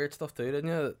had other weird stuff too, didn't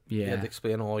you? You had Yeah. to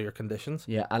explain all your conditions.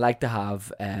 Yeah, I like to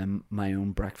have my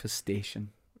own breakfast station.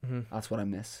 Mm-hmm. That's what I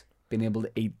miss. Being able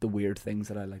to eat the weird things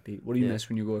that I like to eat. What do you Yeah. miss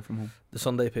when you go away from home? The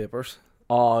Sunday papers.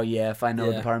 Oh yeah, if I know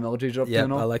Yeah. the paramilitaries are up Yeah,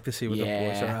 to I now. like to see what the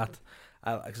boys are Yeah.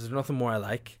 at. Because there's nothing more I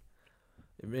like.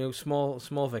 You know, small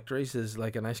victories is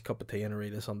like a nice cup of tea and a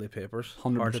read of Sunday papers.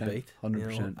 Hard to 100%, beat.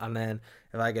 100%. And then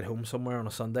if I get home somewhere on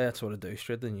a Sunday, that's what I do.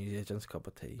 Straight to the newsagent's cup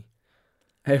of tea.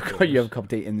 You have a cup of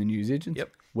tea in the newsagent?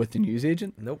 Yep. With the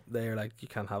newsagent? Nope, they're like, you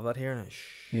can't have that here. And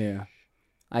shh. Yeah.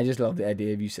 I just love the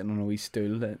idea of you sitting on a wee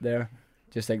stool there.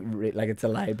 Just like it's a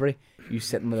library. You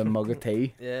sitting with a mug of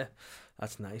tea. Yeah,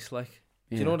 that's nice. Like,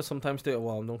 Yeah. do you know what I sometimes do?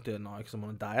 Well, I don't do it now because I'm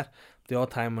on a diet. The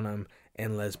odd time when I'm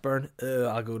in Lisburn,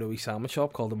 I'll go to a wee sandwich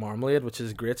shop called the Marmalade, which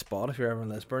is a great spot. If you're ever in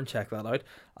Lisburn, check that out.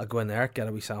 I'll go in there, get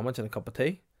a wee sandwich and a cup of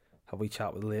tea, have a wee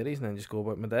chat with the ladies, and then just go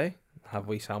about my day. Have a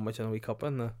wee sandwich and a wee cup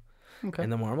in the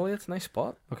Marmalade. It's a nice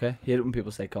spot. Okay. Hate it when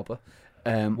people say cuppa.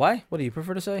 Why? What do you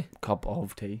prefer to say? Cup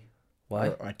of tea. Why?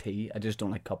 Or tea. I just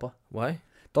don't like cuppa. Why?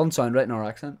 Doesn't sound right in our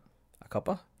accent. A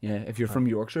cuppa? Yeah. If you're from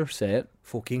Yorkshire, say it.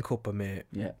 Fucking cuppa, mate.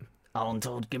 Yeah. Alan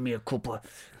told, give me a cup of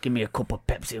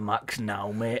Pepsi Max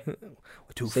now, mate.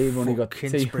 See, you've only got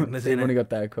Sprinklers see, in you've only it. got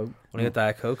Diet Coke. Only got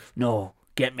Diet Coke. No,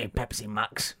 get me Pepsi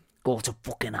Max. Go to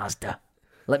fucking Asda.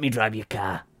 Let me drive your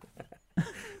car.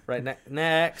 Right,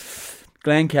 next.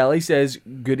 Glenn Kelly says,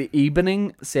 "Good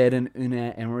evening," said in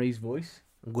Una Emery's voice.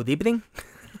 Good evening.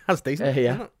 That's decent.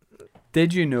 Yeah. isn't it?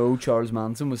 Did you know Charles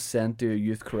Manson was sent to a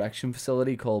youth correction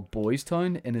facility called Boys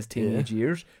Town in his teenage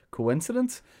years?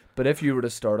 Coincidence? But if you were to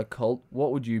start a cult,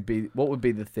 what would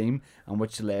be the theme, and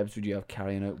which celebs would you have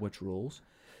carrying out which roles?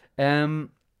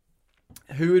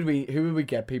 Who would we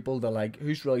get people to like?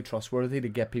 Who's really trustworthy to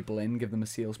get people in? Give them a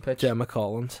sales pitch. Gemma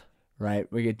Collins. Right,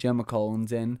 we get Gemma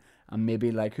Collins in, and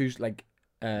maybe like who's like?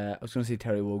 I was gonna say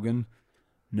Terry Wogan.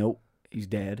 Nope, he's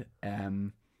dead.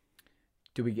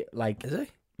 Do we get like? Is he?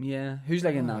 Yeah, who's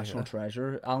like a Oh, national yeah.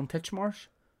 treasure? Alan Titchmarsh.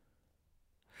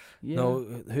 Yeah. No,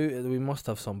 who? We must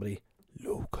have somebody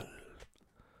local.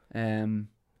 Eamon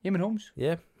Holmes.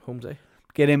 Yeah, Holmesy.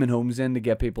 Get Eamon Holmes in to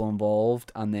get people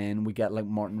involved, and then we get like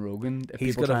Martin Rogan. If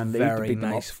He's people got try a and leave, to very beat them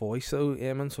up. nice voice, though,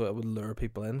 Eamon, so it would lure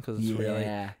people in because it's really,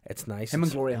 Yeah. it's nice. Him and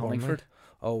it's Gloria warming. Hollingford.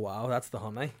 Oh wow, that's the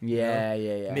honey. Yeah,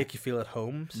 yeah. Make you feel at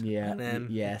home. Yeah. And then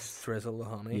yes. drizzle the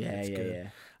honey. Yeah, it's yeah, good. yeah.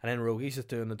 And then Rogi's just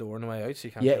doing the door on the way out, so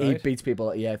you can't Yeah, get he out. beats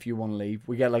people. Yeah, if you want to leave,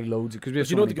 we get like loads because we have But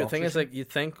so you know what many the good thing boxers. is, like, you'd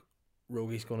think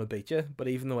Rogi's going to beat you, but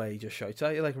even the way he just shouts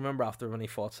at you, like, remember after when he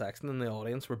fought Sexton and the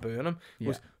audience were booing him, he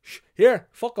Yeah. goes, "Shh, here,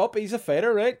 fuck up, he's a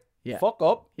fighter, right? Yeah. Fuck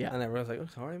up." Yeah. And everyone's like, "Oh,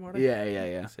 sorry, Marty." Yeah, yeah,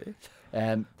 yeah.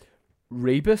 See?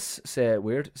 Rebus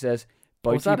says,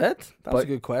 Oh, is that it? That's but- a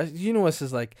good question. Do you know this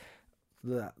is like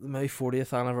the maybe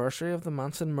 40th anniversary of the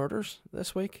Manson murders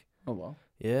this week? Oh well,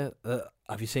 Yeah.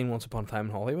 Have you seen Once Upon a Time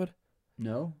in Hollywood?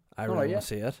 no. I Not really out want to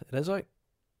see it. It is out.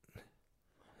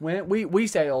 When we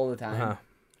say all the time, Uh-huh.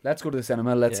 let's go to the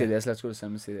cinema. Let's see Yeah. this. Let's go to the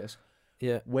cinema. See this.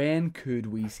 Yeah. When could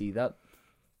we see that?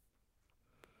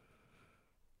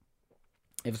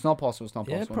 If it's not possible, it's not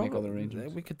Yeah, possible. We'll make probably. other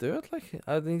arrangements. We could do it. Like,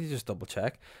 I need to just double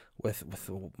check with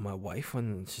my wife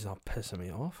when she's not pissing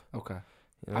me off. Okay.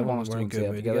 You I know, want when us to we're go in and see good it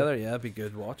mood together. together. Yeah, it'd be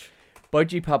good watch.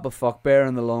 Budgie Papa Fuckbear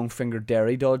and the long fingered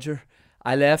Dairy Dodger.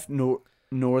 I left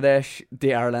Nordish to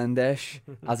Irelandish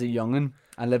as a young'un.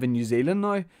 I live in New Zealand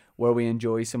now, where we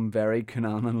enjoy some very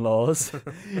Cunanan laws.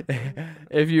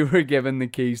 If you were given the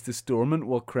keys to Stormont,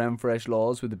 what creme fraiche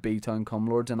laws would the B-Town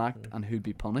Cumlords enact and who'd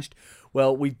be punished?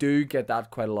 Well, we do get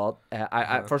that quite a lot.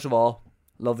 I first of all,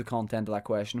 love the content of that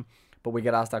question, but we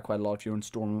get asked that quite a lot. If you're in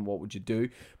Stormont, what would you do?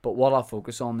 But what I'll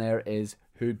focus on there is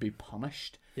who'd be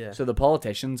punished. Yeah. So the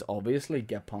politicians obviously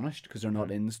get punished because they're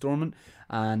not in Stormont,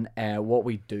 and what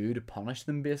we do to punish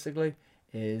them basically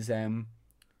is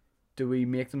do we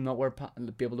make them not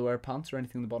be able to wear pants or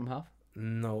anything in the bottom half?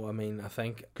 No, I mean, I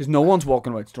think... Because no one's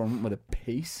walking about Stormont with a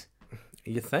piece.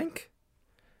 You think?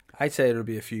 I'd say there'd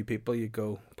be a few people you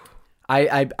go...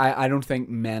 I don't think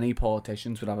many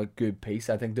politicians would have a good piece.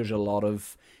 I think there's a lot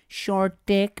of Short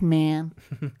dick, man.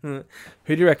 Who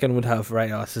do you reckon would have... Right,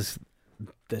 this is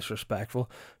disrespectful.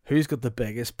 Who's got the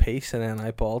biggest piece in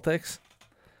NI politics?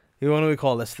 What do we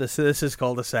call this? This is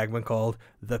called a segment called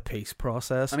The Peace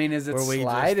Process. I mean, is it where we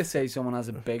sly just- to say someone has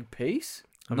a big piece?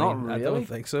 I Not mean, really. I don't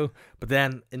think so. But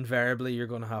then, invariably, you're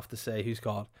going to have to say who's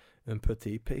got a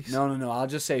petite piece. No. I'll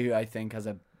just say who I think has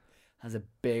a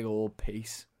big old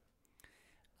piece,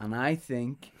 and I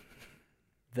think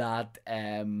that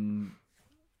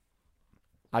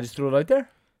I just throw it out there.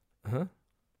 Uh-huh.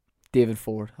 David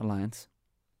Ford Alliance,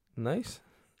 Nice.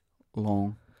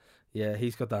 long. Yeah,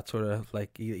 he's got that sort of,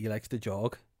 like, he likes to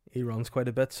jog. He runs quite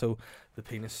a bit, so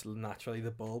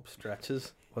the bulb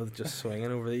stretches with just swinging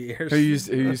over the ears. Who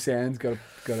you saying's got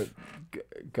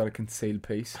a concealed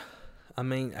piece? I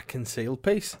mean, a concealed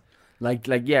piece. Like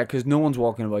yeah, because no one's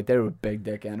walking about there with big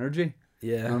dick energy.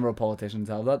 Yeah. A number of politicians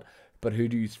have that, but who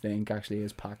do you think actually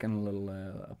is packing a little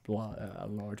a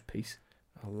large piece?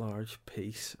 A large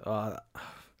piece.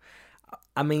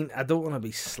 I mean, I don't want to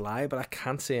be sly, but I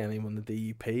can't see anyone in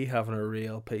the DUP having a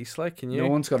real piece. Like, can you? No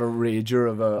one's got a rager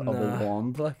of a Nah.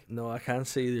 wand. Like, No, I can't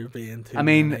see there being too. I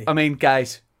mean, many.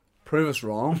 guys, prove us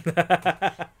wrong.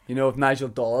 You know, if Nigel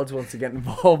Dodds wants to get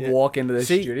involved, Yeah. walk into the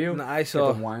See, studio, I get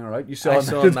saw the wanger out. You I saw,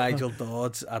 saw Nigel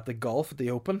Dodds at the golf at the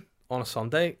Open on a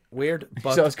Sunday. Weird,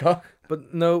 You saw his cock?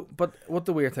 but what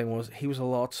the weird thing was, he was a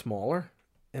lot smaller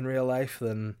in real life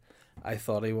than I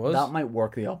thought he was. That might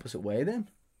work the opposite way then.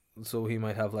 So he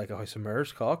might have like a House of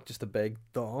Mirrors cock, just a big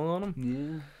dong on him.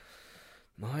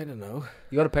 Yeah. No, I don't know.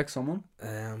 You got to pick someone.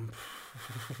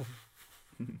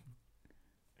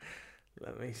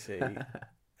 Let me see.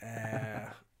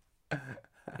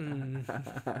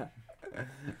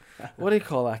 What do you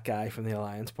call that guy from the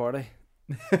Alliance Party?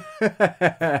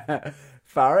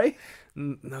 Farry?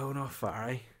 No, not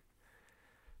Farry.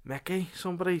 Mickey?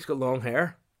 Somebody? He's got long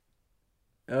hair.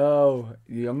 Oh,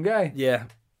 the young guy. Yeah,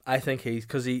 I think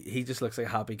because he just looks like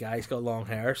a happy guy. He's got long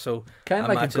hair, so Kind of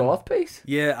like a Imagine- goth piece.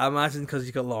 yeah, I imagine because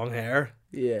he's got long hair,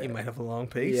 Yeah. he might have a long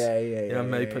piece. Yeah. You know,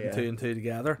 maybe putting two and two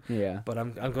together. Yeah. But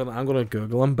I'm gonna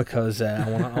Google him because I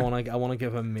wanna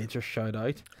give him a major shout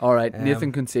out. All right. Um,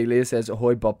 Nathan Concelia says,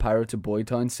 "Ahoy, Bob Pirate to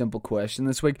Boytown. Simple question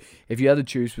this week: if you had to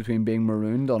choose between being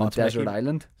marooned on a That's desert Mickey.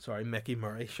 island, Sorry, Mickey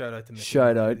Murray. Shout out to Mickey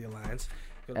Shout Murray out. of the Alliance.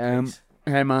 Got a Um, piece.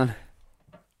 hey man,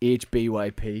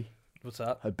 HBYP, What's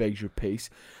that? how big's your piece?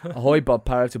 Ahoy, Bob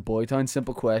Pirate to Boytown.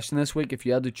 Simple question this week: if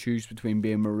you had to choose between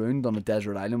being marooned on a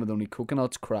desert island with only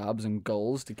coconuts, crabs, and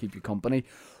gulls to keep you company,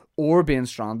 or being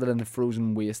stranded in the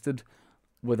frozen wasteland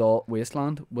with all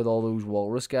those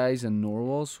walrus guys and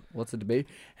narwhals, what's it to be?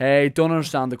 Hey, don't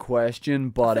understand the question,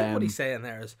 but I think what he's saying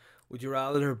there is, would you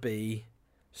rather be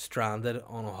stranded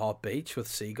on a hot beach with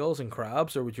seagulls and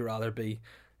crabs, or would you rather be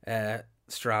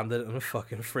stranded in a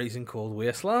fucking freezing cold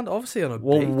wasteland? Obviously on a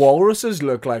well, beach. walruses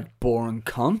look like boring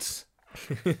cunts.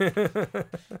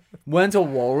 When's a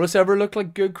walrus ever look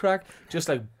like good crack? Just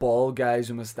like bald guys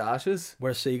with moustaches.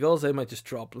 Where seagulls, they might just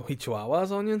drop wee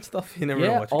chihuahuas on you and stuff. You never know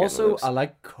Yeah, what you're also getting I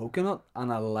like coconut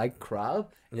and I like crab.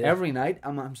 Yeah. Every night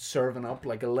I'm serving up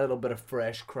like a little bit of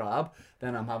fresh crab.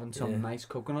 Then I'm having some Yeah. nice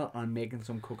coconut and I'm making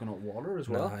some coconut water as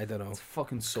No, well. I don't know. It's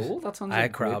fucking soul. That sounds I like had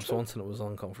a great crabs trip. once and it was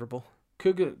uncomfortable.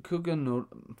 Coconut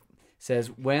says,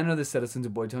 when are the citizens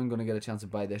of Boytown going to get a chance to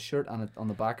buy this shirt? And on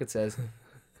the back it says,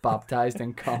 baptized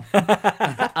in cum.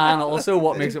 And also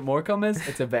what makes it more cum is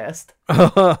it's a vest.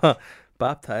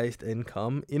 Baptized in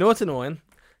cum. You know what's annoying?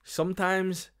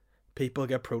 Sometimes people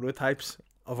get prototypes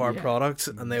of our Yeah. products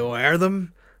and they wear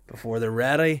them before they're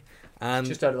ready. And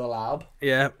Just out of the lab.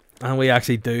 yeah, and we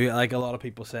actually do. Like a lot of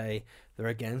people say they're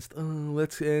against,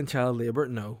 let's end child labour.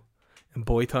 No. In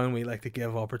Boytown, we like to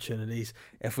give opportunities.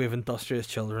 If we have industrious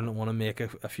children that want to make a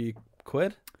few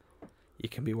quid, you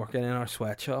can be working in our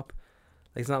sweatshop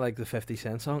Like, it's not like the 50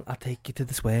 Cent song. I'll take you to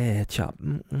the sweatshop.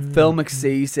 Phil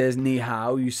McSee says, "Ni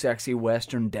hao, you sexy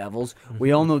Western devils.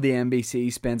 We all know the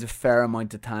NBC spends a fair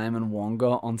amount of time in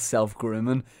Wonga on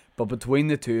self-grooming, but between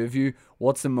the two of you,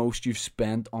 what's the most you've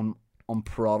spent on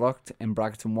product, in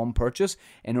brackets, in one purchase,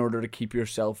 in order to keep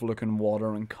yourself looking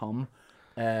water and cum?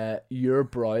 Your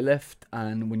brow lift,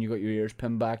 and when you got your ears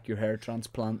pinned back, your hair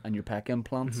transplant, and your pec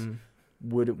implants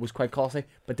was quite costly.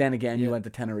 But then again, you Yeah. went to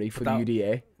Tenerife for But the that-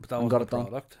 UDA. But that and was got the it done.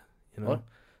 product. You know? What?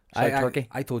 Turkey?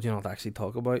 I told you not to actually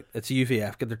talk about. It's a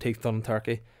UVF, get their teeth done in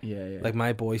Turkey. Yeah. Like,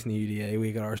 my boys in the UDA,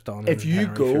 we got ours done. If in you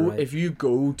Tenerife, go, you're right. if you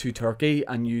go to Turkey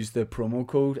and use the promo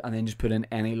code and then just put in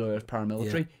any lawyer's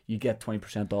paramilitary, you get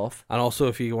 20% off. And also,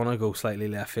 if you want to go slightly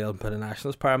left field and put a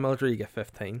nationalist paramilitary, you get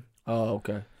 15. Oh,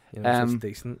 okay. You know, so Um, it's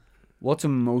decent. What's the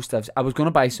most I was gonna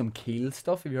buy some Kiel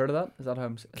stuff. Have you heard of that? Is that how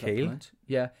I'm Kiel?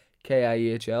 Yeah,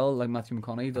 KIEHL, like Matthew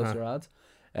McConaughey does Uh-huh. their ads.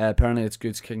 Apparently, it's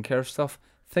good skincare stuff.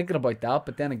 Thinking about that,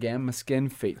 but then again, my skin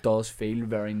does feel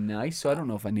very nice, so I don't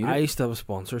know if I need I it. used to have a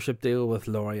sponsorship deal with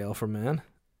L'Oreal for men,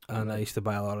 and I Okay. used to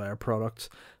buy a lot of their products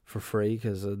for free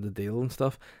because of the deal and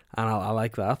stuff, and I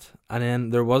like that. And then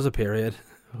there was a period,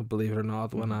 believe it or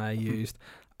not, when I used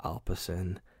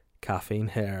Alpacin caffeine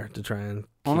hair to try and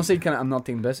Honestly, I'm not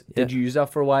thinking this. Yeah. Did you use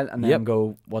that for a while and then Yep.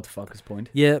 go, what the fuck is the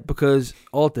point? Yeah, because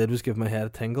all it did was give my head a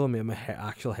tingle and made my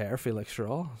actual hair feel like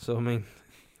straw. So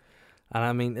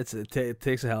I mean, it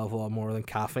takes a hell of a lot more than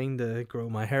caffeine to grow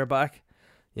my hair back,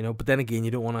 you know. But then again, you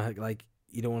don't want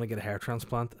to get a hair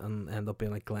transplant and end up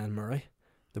being like Glenn Murray,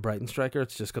 the Brighton striker.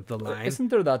 It's just got the line. Isn't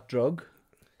there that drug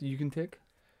that you can take?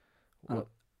 What?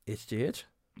 HGH.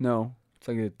 No, it's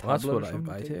like a tablet. That's or what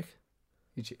something I you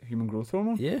take. Human growth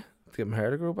hormone? Yeah, to get my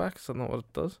hair to grow back. Is that not what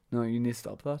it does? No, you need to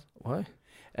stop that. Why?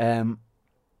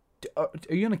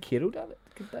 Are you on a keto diet?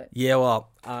 Yeah, well,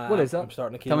 What is that? I'm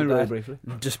starting to keep Tell me really diet. briefly.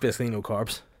 Just basically no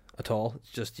carbs at all. It's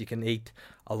just you can eat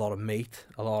a lot of meat,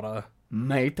 a lot of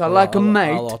Mate, I like a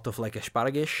mate. a lot of like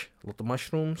asparagus, a lot of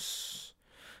mushrooms,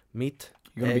 meat.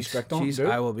 You're gonna be eggs, strict on it, cheese. dude?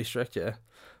 I will be strict, yeah.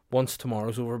 Once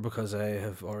tomorrow's over, because I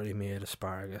have already made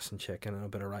asparagus and chicken and a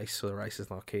bit of rice, so the rice is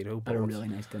not keto. I had a really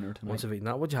nice dinner tonight. Once I've eaten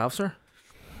that, what'd you have, sir?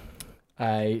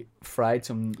 I fried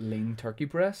some lean turkey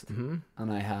breast, Mm-hmm.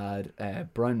 and I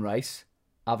had brown rice,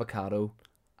 avocado,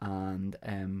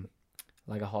 and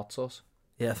like a hot sauce.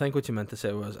 Yeah, I think what you meant to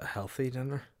say was a healthy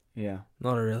dinner, Yeah.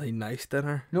 not a really nice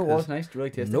dinner. No, it 'cause- was nice. Really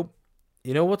tasty. Nope.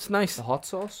 You know what's nice? The hot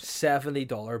sauce.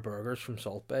 $70 burgers from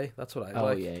Salt Bay. That's what I Oh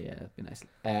like. yeah, that'd be nice.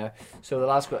 So the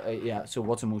last yeah. So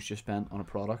what's the most you spent on a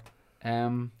product? I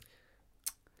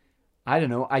don't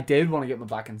know. I did want to get my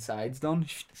back and sides done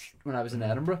when I was in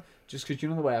Edinburgh, just because you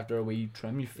know the way after a wee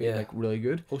trim you feel Yeah. like really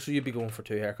good. Also, you'd be going for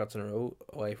 2 haircuts in a row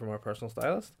away from our personal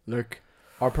stylist. Look,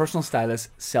 our personal stylist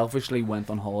selfishly went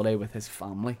on holiday with his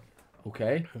family.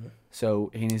 Okay, so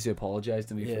he needs to apologise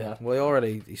to me for Yeah. that. Well,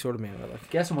 he sort of made it like.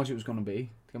 Guess how much it was going to be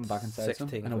to get my back and sides done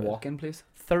 16 in a quid. walk-in place?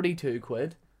 32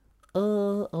 quid.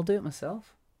 I'll do it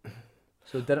myself.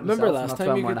 So I did it Remember myself. last and that's time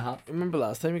why I'm you wearing a got, hat. remember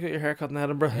last time you got your haircut in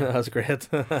Edinburgh? That was great.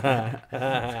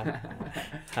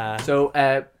 So,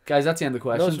 guys, that's the end of the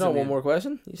No, questions. it's not I mean, one more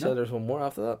question. You No. said there's one more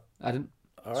after that. I didn't.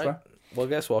 All right. Swear. Well,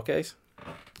 guess what, guys?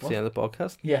 It's What? the end of the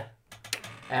podcast. Yeah.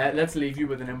 Let's leave you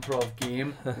with an improv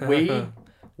game. We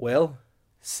Will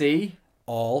see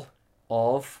all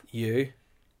of you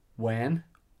when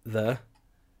the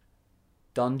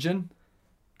dungeon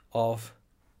of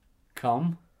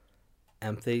come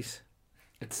empties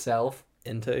itself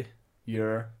into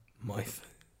your mouth,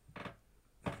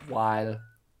 while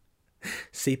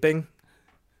seeping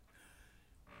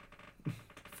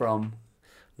from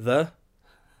the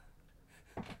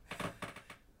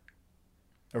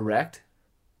erect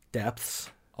depths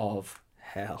of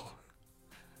hell.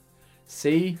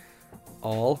 see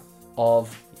All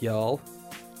of y'all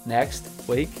next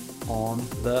week on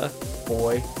the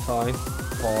Boy Town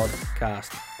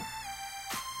Podcast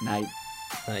Night.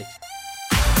 Night.